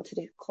much you want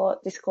to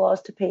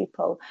disclose to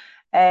people.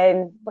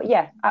 But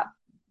yeah,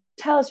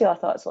 tell us your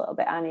thoughts a little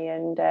bit, Annie,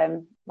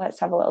 and let's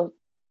have a little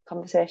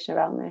conversation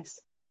around this.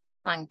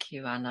 Thank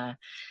you, Anna.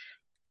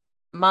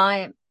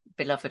 My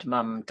beloved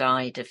mum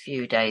died a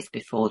few days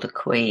before the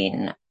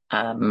Queen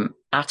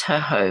at her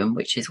home,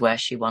 which is where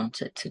she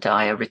wanted to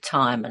die, a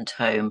retirement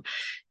home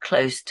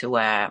close to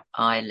where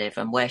I live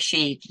and where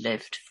she'd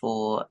lived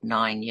for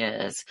 9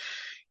 years.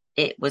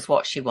 It was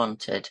what she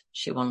wanted.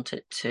 She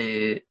wanted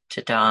to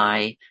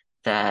die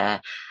there.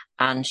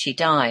 And she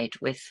died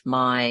with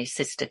my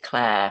sister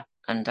Claire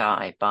and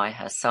I by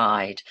her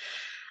side.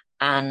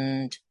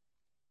 And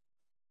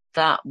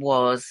that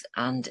was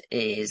and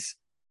is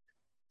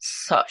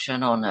such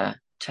an honour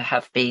to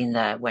have been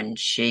there when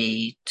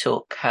she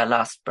took her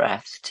last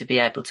breath, to be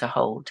able to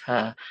hold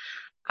her,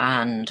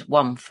 and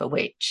one for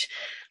which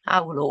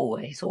I will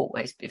always,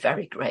 always be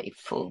very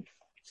grateful.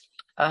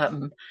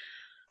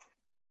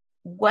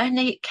 When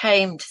it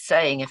came to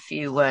saying a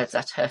few words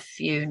at her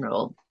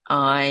funeral,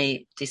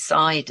 I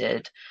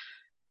decided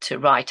to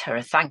write her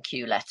a thank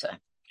you letter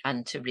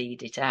and to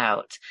read it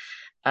out.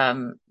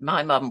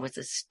 My mum was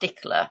a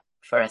stickler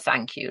for a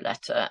thank you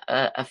letter.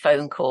 A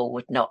phone call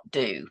would not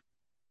do.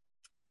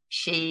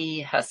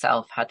 She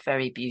herself had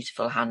very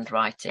beautiful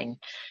handwriting.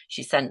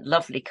 She sent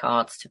lovely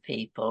cards to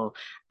people,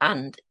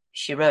 and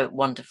she wrote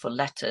wonderful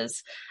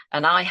letters,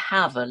 and I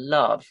have a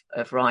love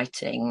of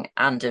writing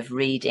and of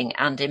reading,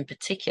 and in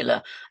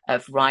particular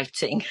of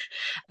writing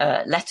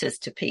letters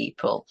to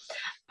people.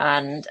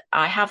 And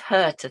I have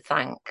her to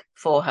thank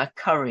for her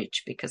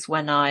courage, because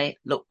when I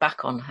look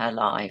back on her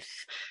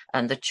life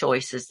and the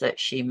choices that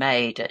she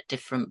made at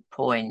different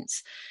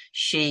points,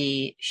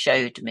 she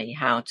showed me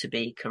how to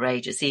be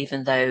courageous,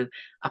 even though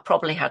I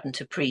probably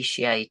hadn't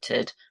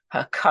appreciated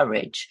her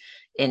courage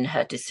in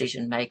her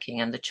decision making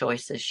and the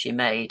choices she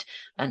made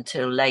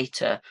until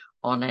later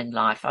on in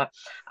life.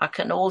 I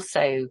can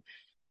also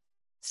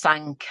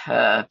thank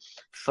her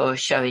for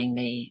showing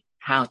me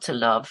how to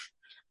love.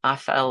 I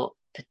felt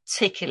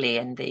particularly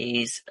in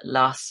these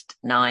last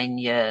 9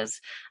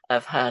 years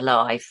of her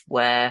life,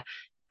 where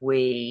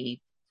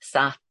we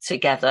sat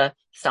together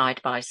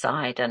side by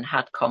side and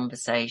had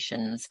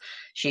conversations.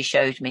 She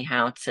showed me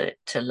how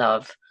to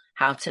love,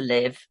 how to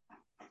live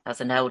as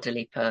an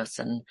elderly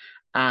person,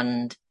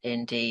 and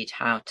indeed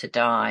how to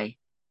die.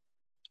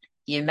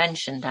 You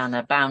mentioned,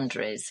 Anna,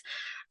 boundaries,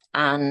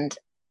 and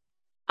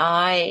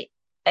I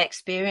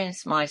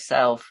experience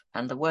myself,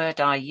 and the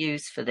word I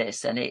use for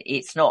this, and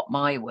it's not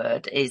my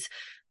word, is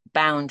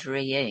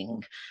boundarying,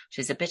 which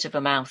is a bit of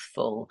a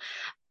mouthful,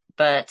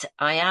 but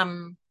I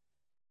am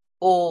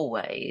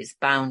always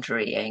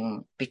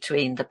boundarying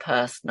between the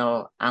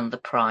personal and the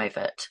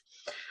private,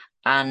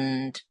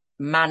 and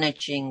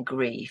managing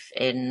grief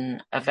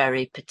in a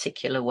very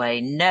particular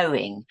way,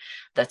 knowing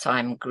that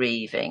I'm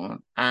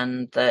grieving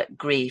and that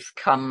grief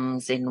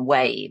comes in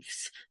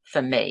waves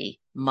for me,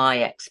 my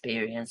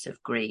experience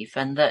of grief,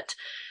 and that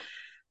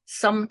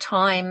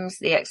sometimes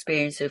the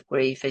experience of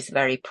grief is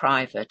very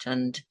private,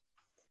 and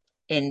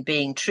in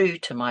being true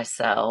to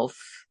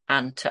myself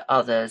and to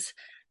others,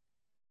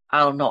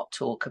 I'll not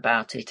talk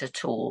about it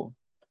at all.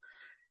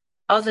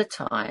 Other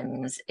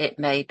times it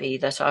may be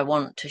that I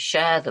want to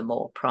share the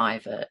more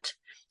private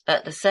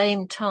at the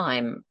same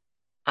time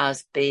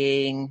as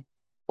being,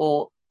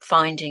 or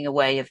finding a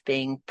way of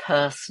being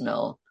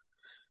personal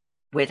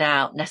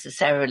without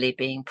necessarily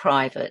being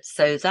private.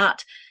 So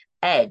that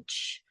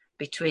edge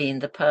between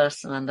the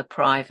personal and the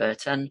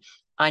private, and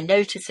I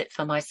notice it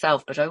for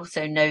myself, but I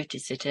also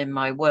notice it in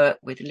my work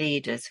with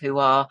leaders who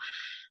are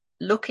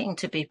looking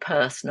to be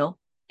personal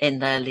in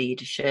their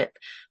leadership,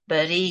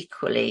 but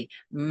equally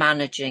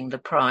managing the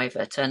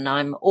private. And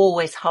I'm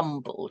always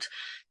humbled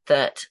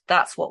that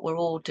that's what we're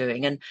all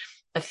doing. And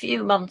a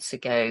few months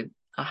ago,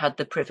 I had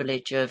the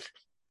privilege of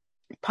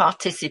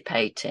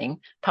participating,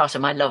 part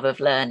of my love of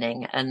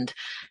learning and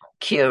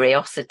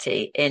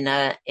curiosity, in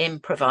an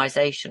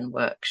improvisation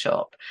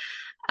workshop.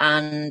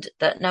 And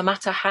that no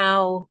matter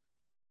how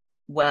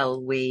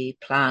well we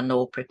plan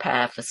or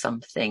prepare for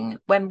something,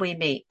 when we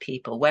meet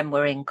people, when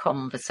we're in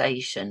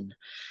conversation,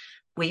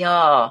 we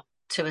are,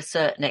 to a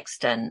certain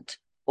extent,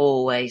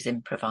 always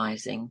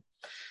improvising.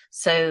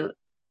 So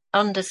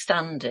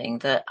understanding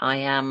that I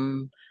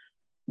am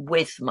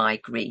with my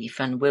grief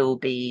and will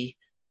be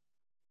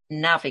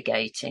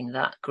navigating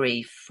that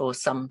grief for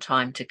some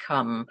time to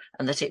come,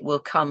 and that it will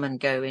come and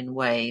go in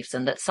waves,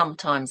 and that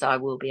sometimes I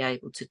will be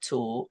able to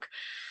talk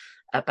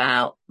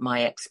about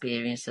my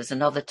experiences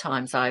and other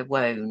times I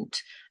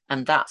won't.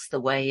 And that's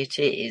the way it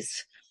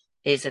is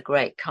a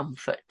great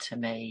comfort to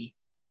me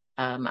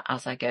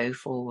as I go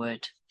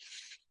forward.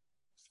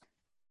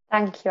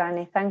 Thank you,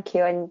 Annie. Thank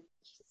you. And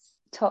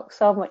talk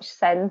so much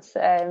sense.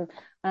 And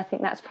I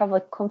think that's probably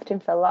comforting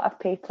for a lot of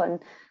people, and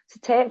to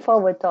take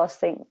forward those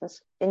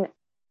things in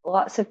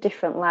lots of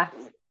different life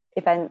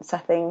events, I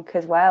think,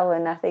 as well.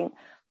 And I think,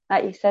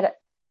 like you said,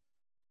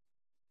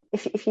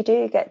 if you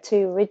do get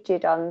too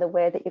rigid on the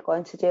way that you're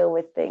going to deal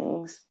with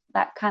things,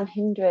 that can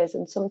hinder us.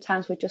 And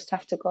sometimes we just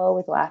have to go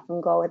with life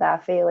and go with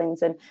our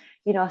feelings, and,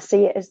 you know,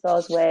 see it as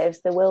those waves.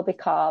 There will be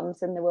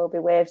calms and there will be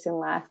waves in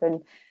life,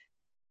 and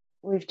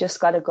we've just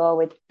got to go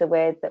with the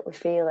way that we're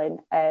feeling.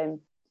 And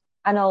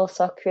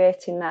also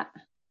creating that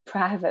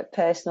private,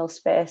 personal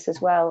space as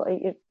well,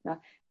 you know,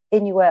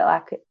 in your work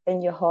life,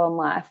 in your home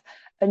life,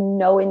 and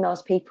knowing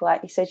those people,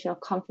 like you said, you know,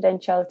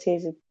 confidentiality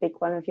is a big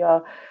one of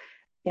your,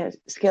 you know,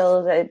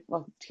 skills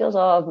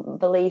or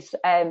beliefs.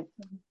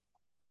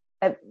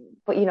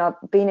 But, you know,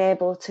 being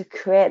able to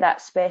create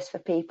that space for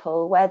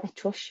people where they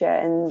trust you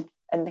and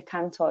they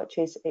can talk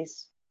to you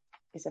is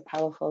a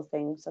powerful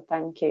thing. So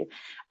thank you.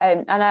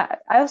 And I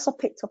also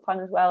picked up on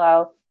as well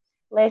how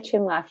later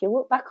in life you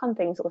look back on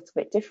things a little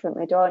bit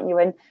differently, don't you?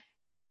 And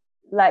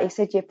like you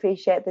said, you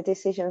appreciate the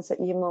decisions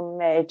that your mum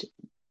made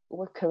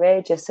were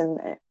courageous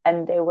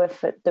and they were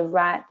for the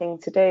right thing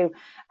to do.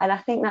 And I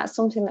think that's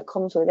something that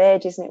comes with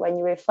age, isn't it? When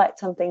you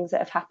reflect on things that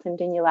have happened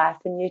in your life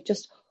and you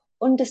just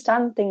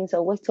understand things a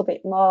little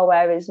bit more,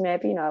 whereas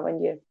maybe, you know,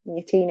 when you're in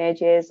your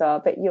teenage years or a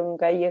bit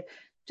younger, you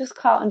just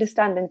can't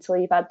understand until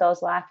you've had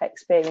those life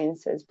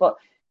experiences. But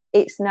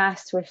it's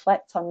nice to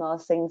reflect on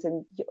those things,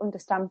 and you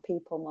understand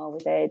people more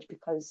with age,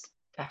 because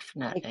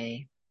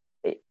definitely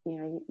you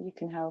know, you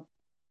can help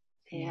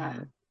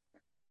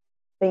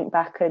think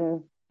back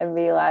and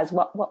realize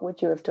what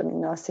would you have done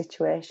in those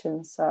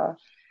situations. So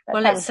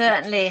well, it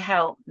certainly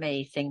helped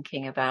me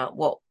thinking about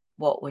what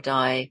what would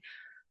I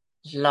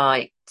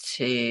like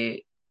to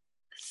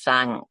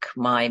thank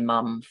my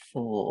mum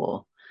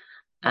for,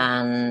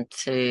 and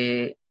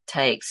to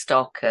take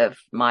stock of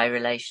my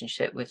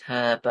relationship with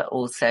her, but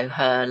also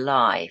her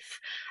life,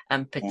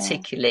 and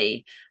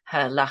particularly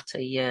her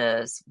latter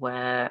years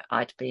where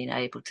I'd been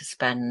able to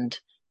spend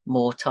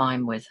more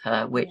time with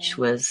her, which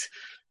was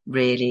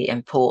really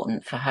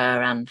important for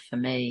her and for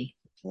me.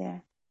 Yeah.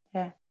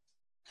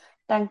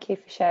 Thank you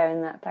for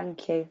sharing that.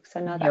 Thank you. Because I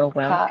know You're that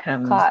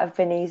welcome. can't have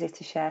been easy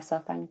to share,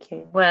 so thank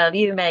you. Well,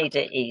 you made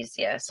it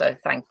easier, so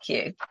thank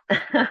you.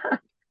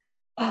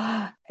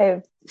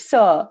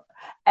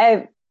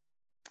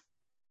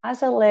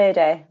 As a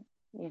lady,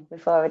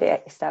 we've already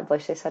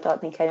established this. I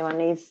don't think anyone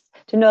needs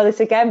to know this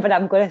again, but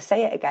I'm going to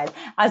say it again.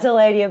 As a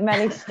lady of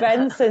many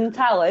strengths and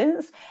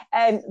talents,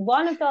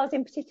 one of those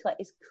in particular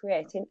is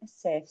creating a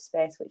safe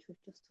space, which we've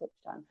just touched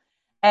on.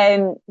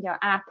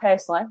 I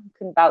personally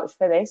can vouch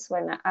for this.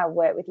 When I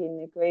worked with you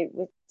in the group,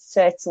 we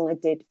certainly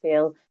did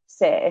feel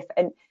safe.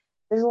 And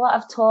there's a lot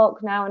of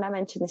talk now, and I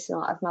mentioned this in a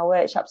lot of my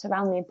workshops,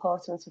 around the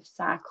importance of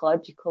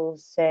psychological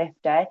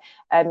safety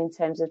in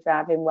terms of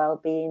driving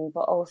well-being,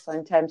 but also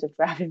in terms of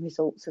driving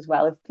results as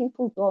well. If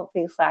people don't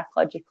feel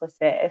psychologically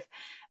safe,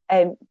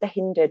 they're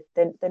hindered.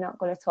 They're not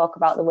going to talk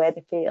about the way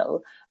they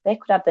feel. They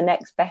could have the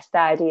next best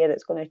idea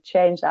that's going to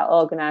change that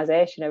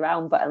organisation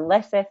around, but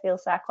unless they feel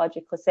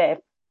psychologically safe,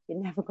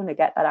 you're never going to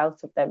get that out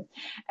of them.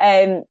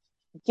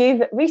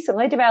 You've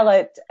recently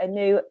developed a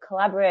new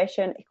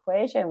collaboration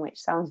equation, which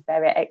sounds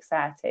very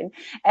exciting.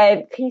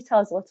 Can you tell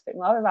us a little bit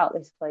more about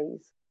this,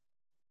 please?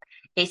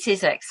 It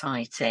is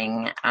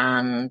exciting,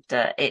 and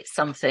it's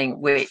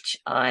something which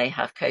I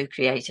have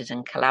co-created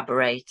and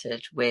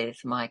collaborated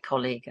with my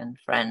colleague and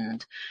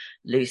friend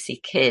Lucy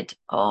Kidd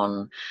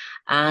on.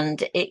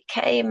 And it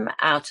came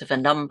out of a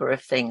number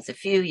of things. A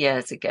few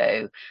years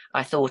ago,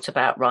 I thought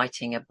about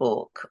writing a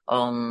book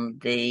on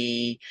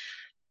the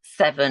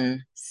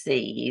 7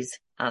 C's,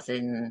 as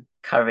in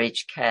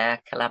courage, care,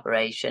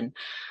 collaboration,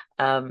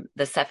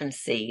 the 7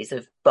 C's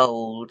of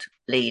bold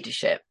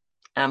leadership.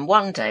 And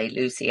one day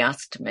Lucy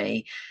asked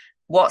me,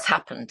 what's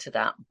happened to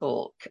that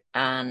book?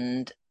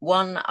 And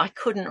I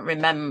couldn't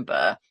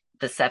remember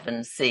the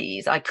 7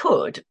 C's. I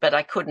could, but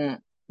I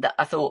couldn't.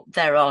 I thought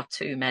there are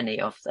too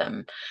many of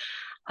them.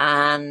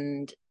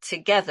 And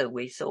together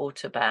we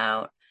thought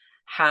about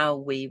how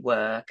we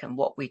work and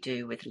what we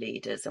do with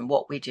leaders. And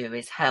what we do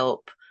is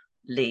help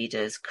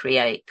leaders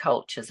create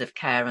cultures of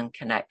care and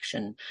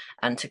connection,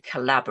 and to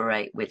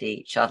collaborate with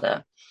each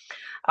other.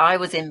 I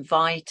was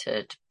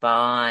invited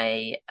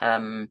by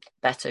Beto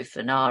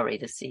Funari,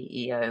 the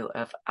CEO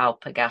of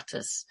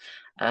Alpargatas,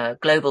 a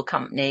global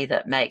company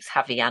that makes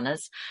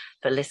Havaianas,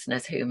 for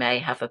listeners who may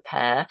have a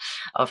pair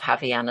of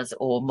Havaianas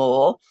or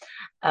more,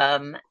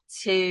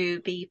 to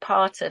be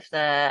part of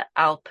their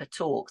Alpa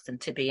talks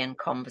and to be in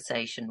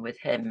conversation with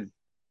him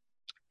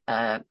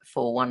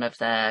for one of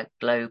their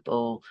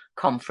global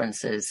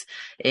conferences,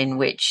 in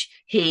which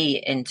he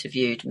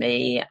interviewed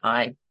me.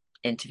 I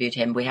interviewed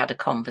him. We had a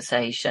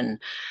conversation.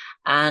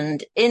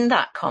 And in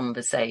that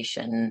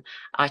conversation,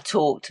 I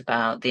talked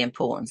about the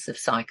importance of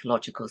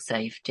psychological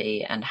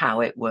safety and how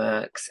it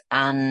works.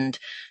 And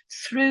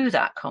through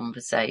that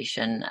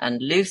conversation,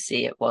 and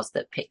Lucy it was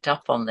that picked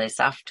up on this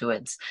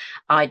afterwards,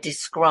 I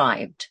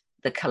described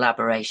the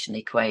collaboration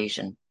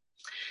equation.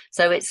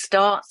 So it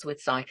starts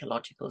with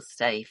psychological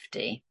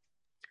safety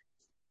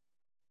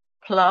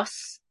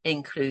plus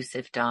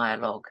inclusive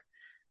dialogue.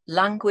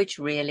 Language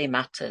really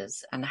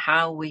matters, and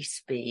how we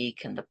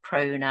speak and the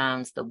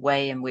pronouns, the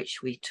way in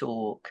which we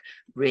talk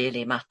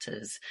really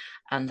matters.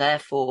 And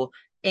therefore,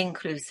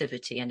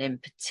 inclusivity, and in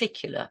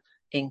particular,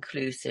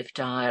 inclusive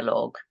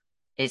dialogue,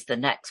 is the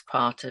next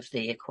part of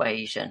the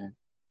equation.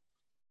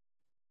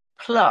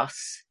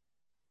 Plus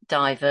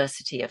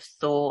diversity of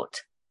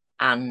thought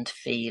and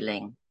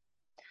feeling.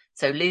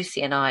 So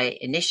Lucy and I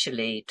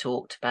initially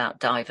talked about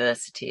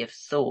diversity of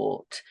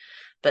thought,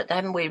 but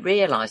then we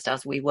realized,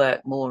 as we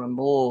work more and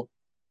more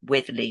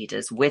with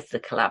leaders, with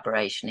the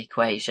collaboration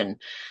equation,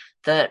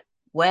 that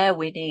where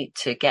we need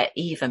to get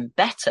even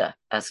better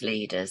as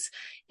leaders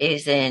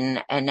is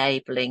in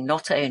enabling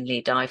not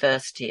only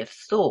diversity of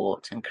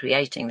thought and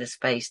creating the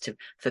space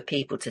for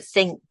people to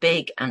think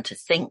big and to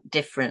think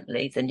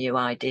differently, the new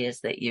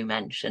ideas that you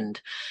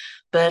mentioned,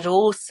 but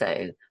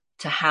also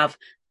to have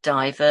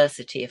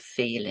diversity of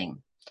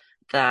feeling,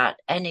 that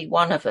any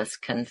one of us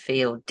can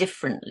feel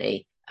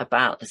differently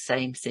about the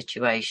same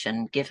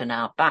situation, given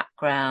our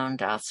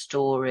background, our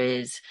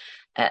stories,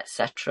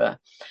 etc.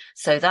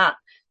 So that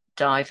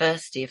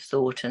diversity of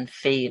thought and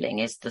feeling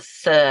is the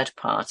third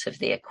part of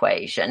the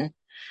equation.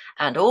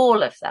 And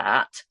all of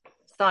that,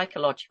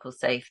 psychological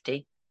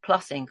safety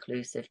plus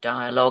inclusive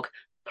dialogue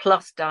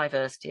plus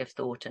diversity of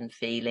thought and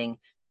feeling,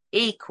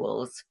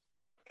 equals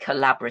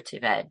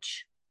collaborative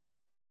edge.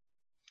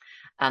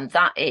 And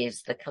that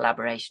is the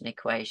collaboration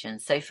equation.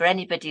 So for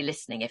anybody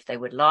listening, if they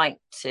would like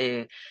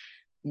to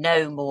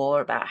know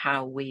more about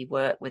how we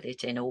work with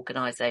it in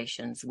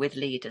organisations with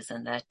leaders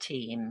and their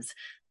teams,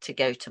 to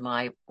go to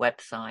my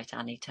website,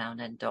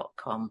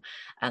 annietownend.com,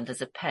 and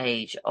there's a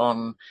page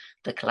on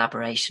the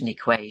collaboration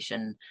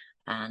equation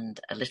and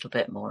a little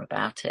bit more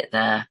about it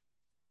there.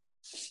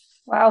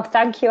 Wow,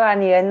 thank you,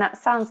 Annie. And that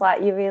sounds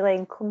like you really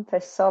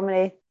encompass so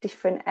many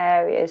different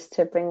areas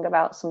to bring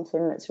about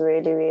something that's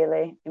really,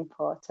 really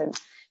important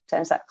in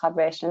terms of that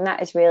collaboration. And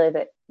that is really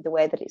the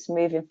way that it's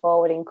moving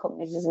forward in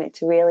companies, isn't it?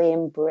 To really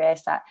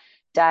embrace that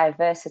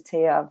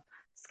diversity of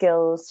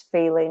skills,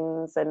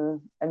 feelings,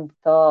 and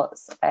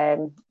thoughts,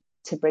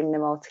 to bring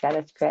them all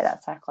together to create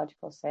that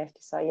psychological safety.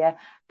 So yeah,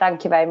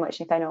 thank you very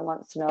much. If anyone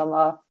wants to know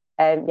more,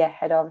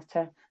 head over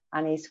to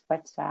Annie's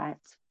website.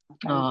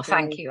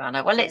 Thank you,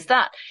 Anna. Well, it's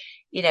that,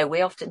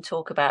 we often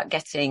talk about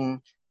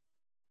getting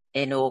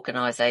in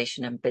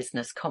organisation and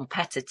business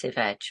competitive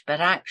edge,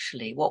 but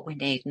actually what we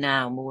need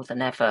now more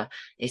than ever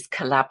is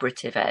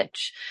collaborative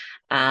edge.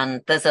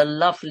 And there's a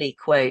lovely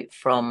quote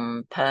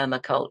from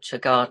permaculture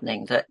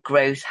gardening that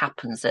growth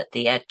happens at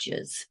the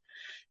edges.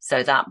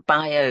 So that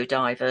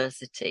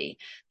biodiversity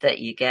that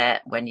you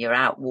get when you're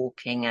out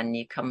walking and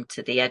you come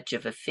to the edge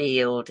of a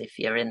field, if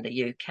you're in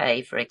the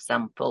UK, for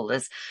example,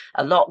 there's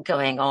a lot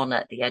going on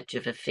at the edge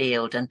of a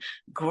field, and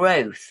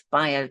growth,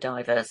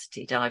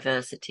 biodiversity,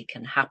 diversity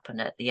can happen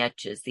at the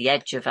edges, the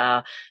edge of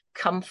our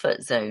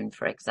comfort zone,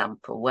 for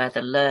example, where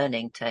the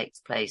learning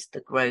takes place,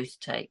 the growth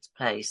takes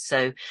place.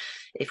 So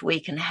if we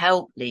can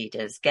help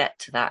leaders get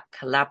to that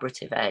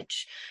collaborative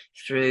edge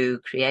through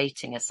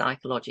creating a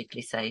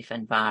psychologically safe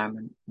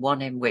environment,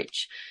 one in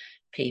which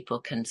people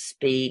can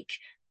speak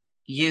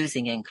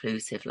using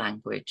inclusive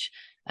language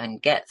and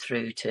get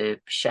through to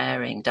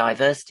sharing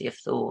diversity of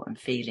thought and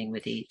feeling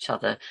with each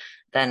other,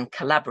 then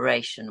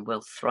collaboration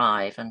will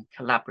thrive, and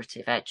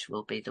collaborative edge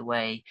will be the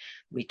way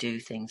we do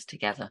things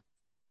together.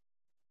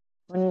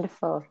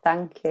 Wonderful.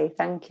 Thank you.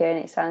 And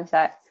it sounds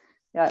like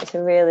it's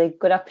a really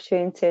good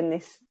opportunity in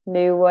this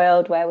new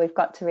world where we've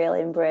got to really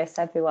embrace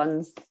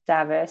everyone's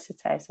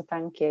diversity. So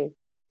thank you.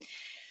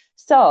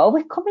 So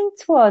we're coming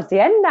towards the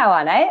end now,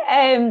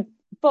 Annie.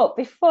 But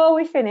before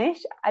we finish,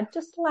 I'd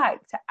just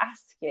like to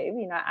ask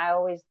you, I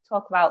always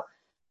talk about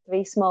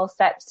 3 small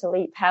steps to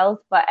leap health,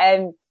 but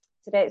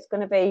today it's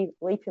going to be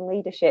leaping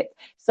leadership.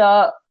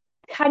 So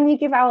can you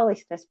give our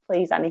listeners,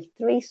 please, Annie,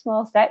 3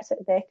 small steps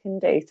that they can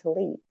do to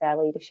leap their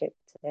leadership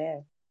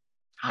today?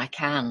 I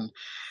can.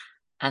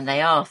 And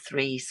they are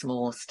 3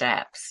 small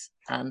steps.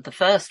 And the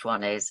first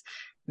one is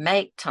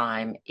make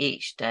time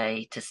each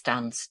day to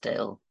stand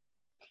still,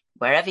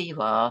 wherever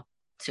you are,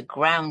 to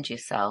ground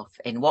yourself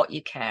in what you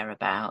care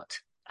about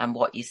and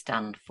what you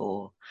stand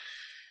for.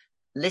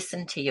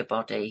 Listen to your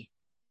body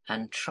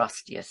and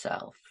trust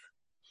yourself.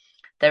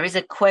 There is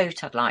a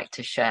quote I'd like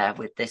to share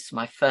with this,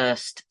 my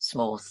first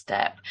small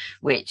step,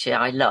 which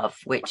I love,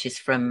 which is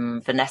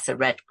from Vanessa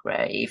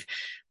Redgrave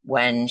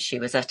when she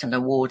was at an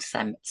award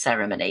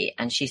ceremony.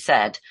 And she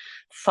said,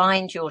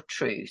 "Find your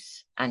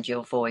truth and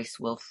your voice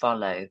will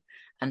follow."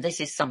 And this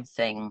is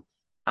something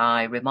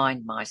I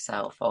remind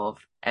myself of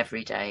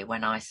every day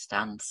when I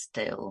stand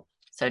still.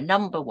 So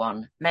number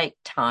 1, make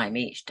time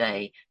each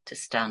day to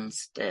stand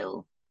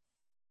still.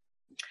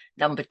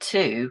 Number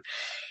 2,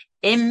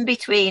 in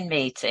between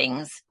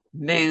meetings,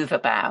 move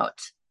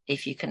about.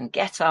 If you can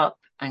get up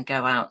and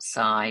go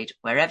outside,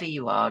 wherever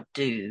you are,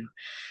 do,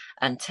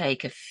 and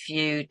take a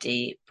few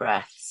deep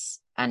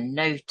breaths and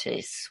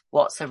notice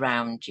what's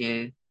around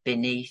you,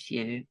 beneath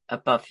you,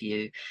 above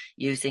you,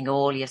 using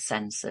all your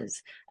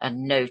senses,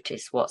 and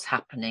notice what's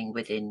happening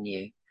within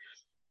you.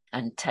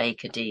 And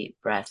take a deep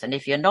breath. And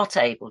if you're not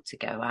able to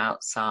go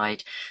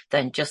outside,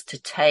 then just to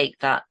take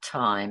that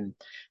time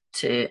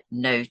to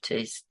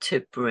notice,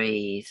 to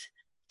breathe,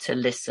 to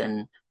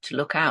listen, to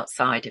look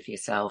outside of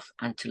yourself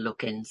and to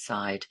look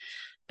inside.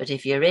 But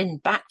if you're in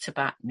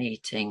back-to-back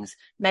meetings,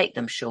 make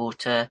them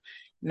shorter,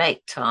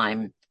 make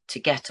time to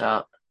get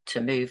up, to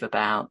move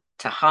about,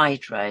 to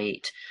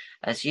hydrate.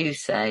 As you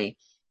say,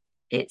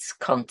 it's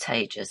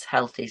contagious.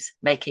 Health is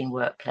making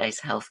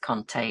workplace health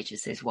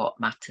contagious is what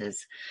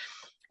matters.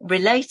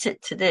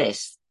 Related to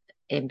this,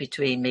 in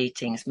between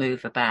meetings,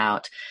 move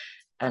about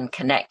and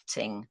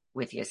connecting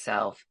with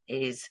yourself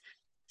is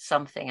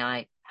something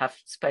I have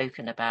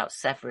spoken about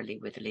severally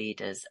with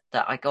leaders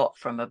that I got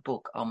from a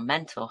book on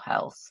mental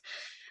health,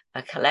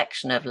 a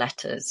collection of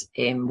letters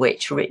in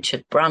which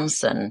Richard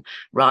Branson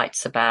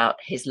writes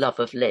about his love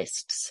of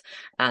lists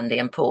and the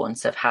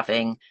importance of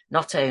having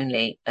not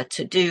only a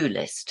to-do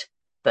list,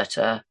 but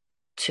a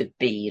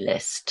to-be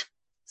list.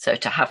 So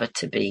to have a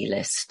to-be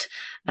list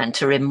and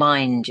to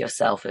remind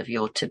yourself of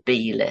your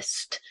to-be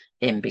list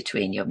in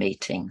between your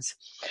meetings.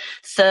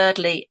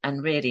 Thirdly,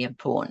 and really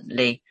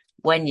importantly,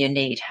 when you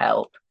need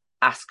help,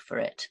 ask for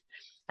it.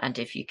 And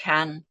if you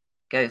can,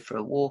 go for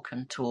a walk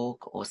and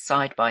talk or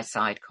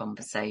side-by-side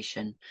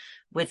conversation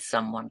with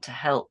someone to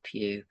help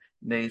you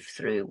move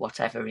through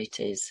whatever it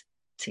is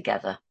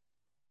together.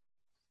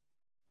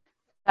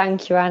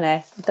 Thank you,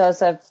 Anna.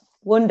 Those are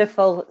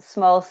wonderful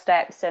small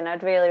steps, and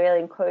I'd really,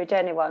 really encourage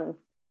anyone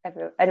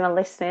anyone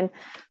listening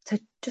to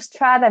just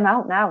try them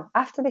out now.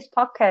 After this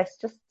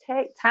podcast, just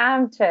take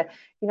time to,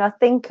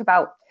 think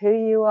about who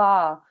you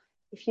are.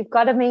 If you've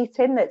got a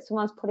meeting that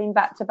someone's putting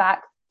back to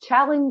back,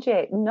 challenge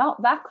it,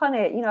 knock back on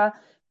it,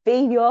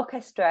 be the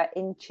orchestra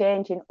in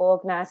changing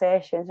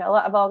organisations. A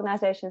lot of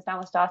organisations now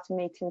are starting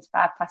meetings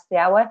 5 past the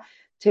hour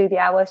to the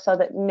hour, so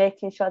that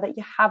making sure that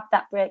you have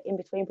that break in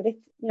between. But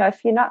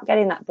if you're not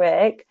getting that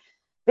break,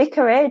 be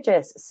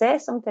courageous, say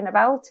something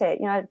about it,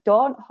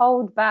 don't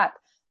hold back.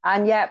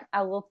 And yeah,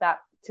 I love that,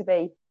 to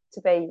be,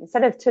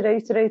 instead of to do,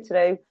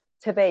 to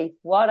be.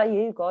 What are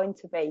you going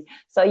to be?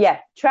 So yeah,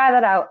 try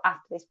that out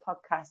after this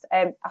podcast.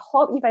 I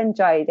hope you've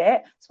enjoyed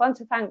it. Just want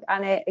to thank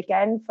Annie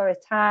again for her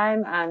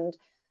time and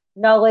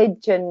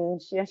knowledge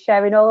and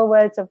sharing all the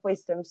words of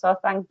wisdom. So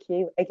thank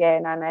you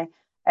again, Annie.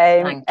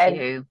 Thank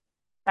you.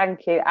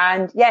 Thank you.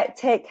 And yeah,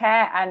 take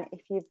care. And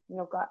if you've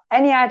got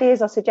any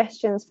ideas or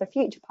suggestions for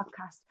future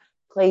podcasts,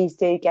 please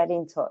do get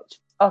in touch.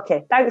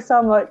 Okay, thanks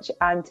so much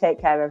and take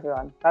care,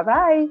 everyone.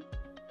 Bye-bye.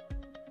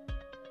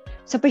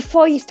 So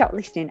before you stop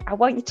listening, I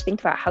want you to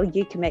think about how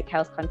you can make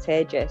health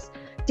contagious.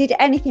 Did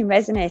anything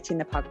resonate in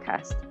the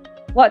podcast?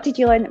 What did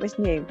you learn that was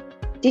new?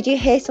 Did you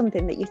hear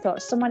something that you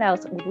thought someone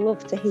else would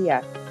love to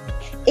hear?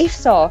 If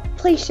so,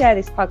 please share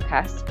this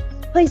podcast.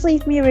 Please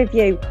leave me a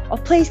review, or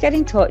please get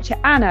in touch at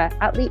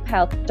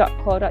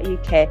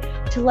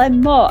anna@leaphealth.co.uk to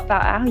learn more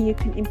about how you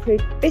can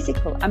improve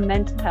physical and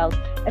mental health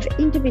of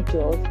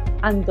individuals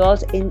and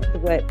those in the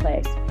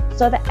workplace,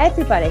 so that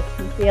everybody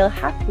can feel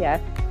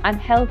happier and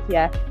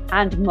healthier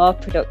and more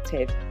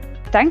productive.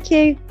 Thank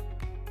you.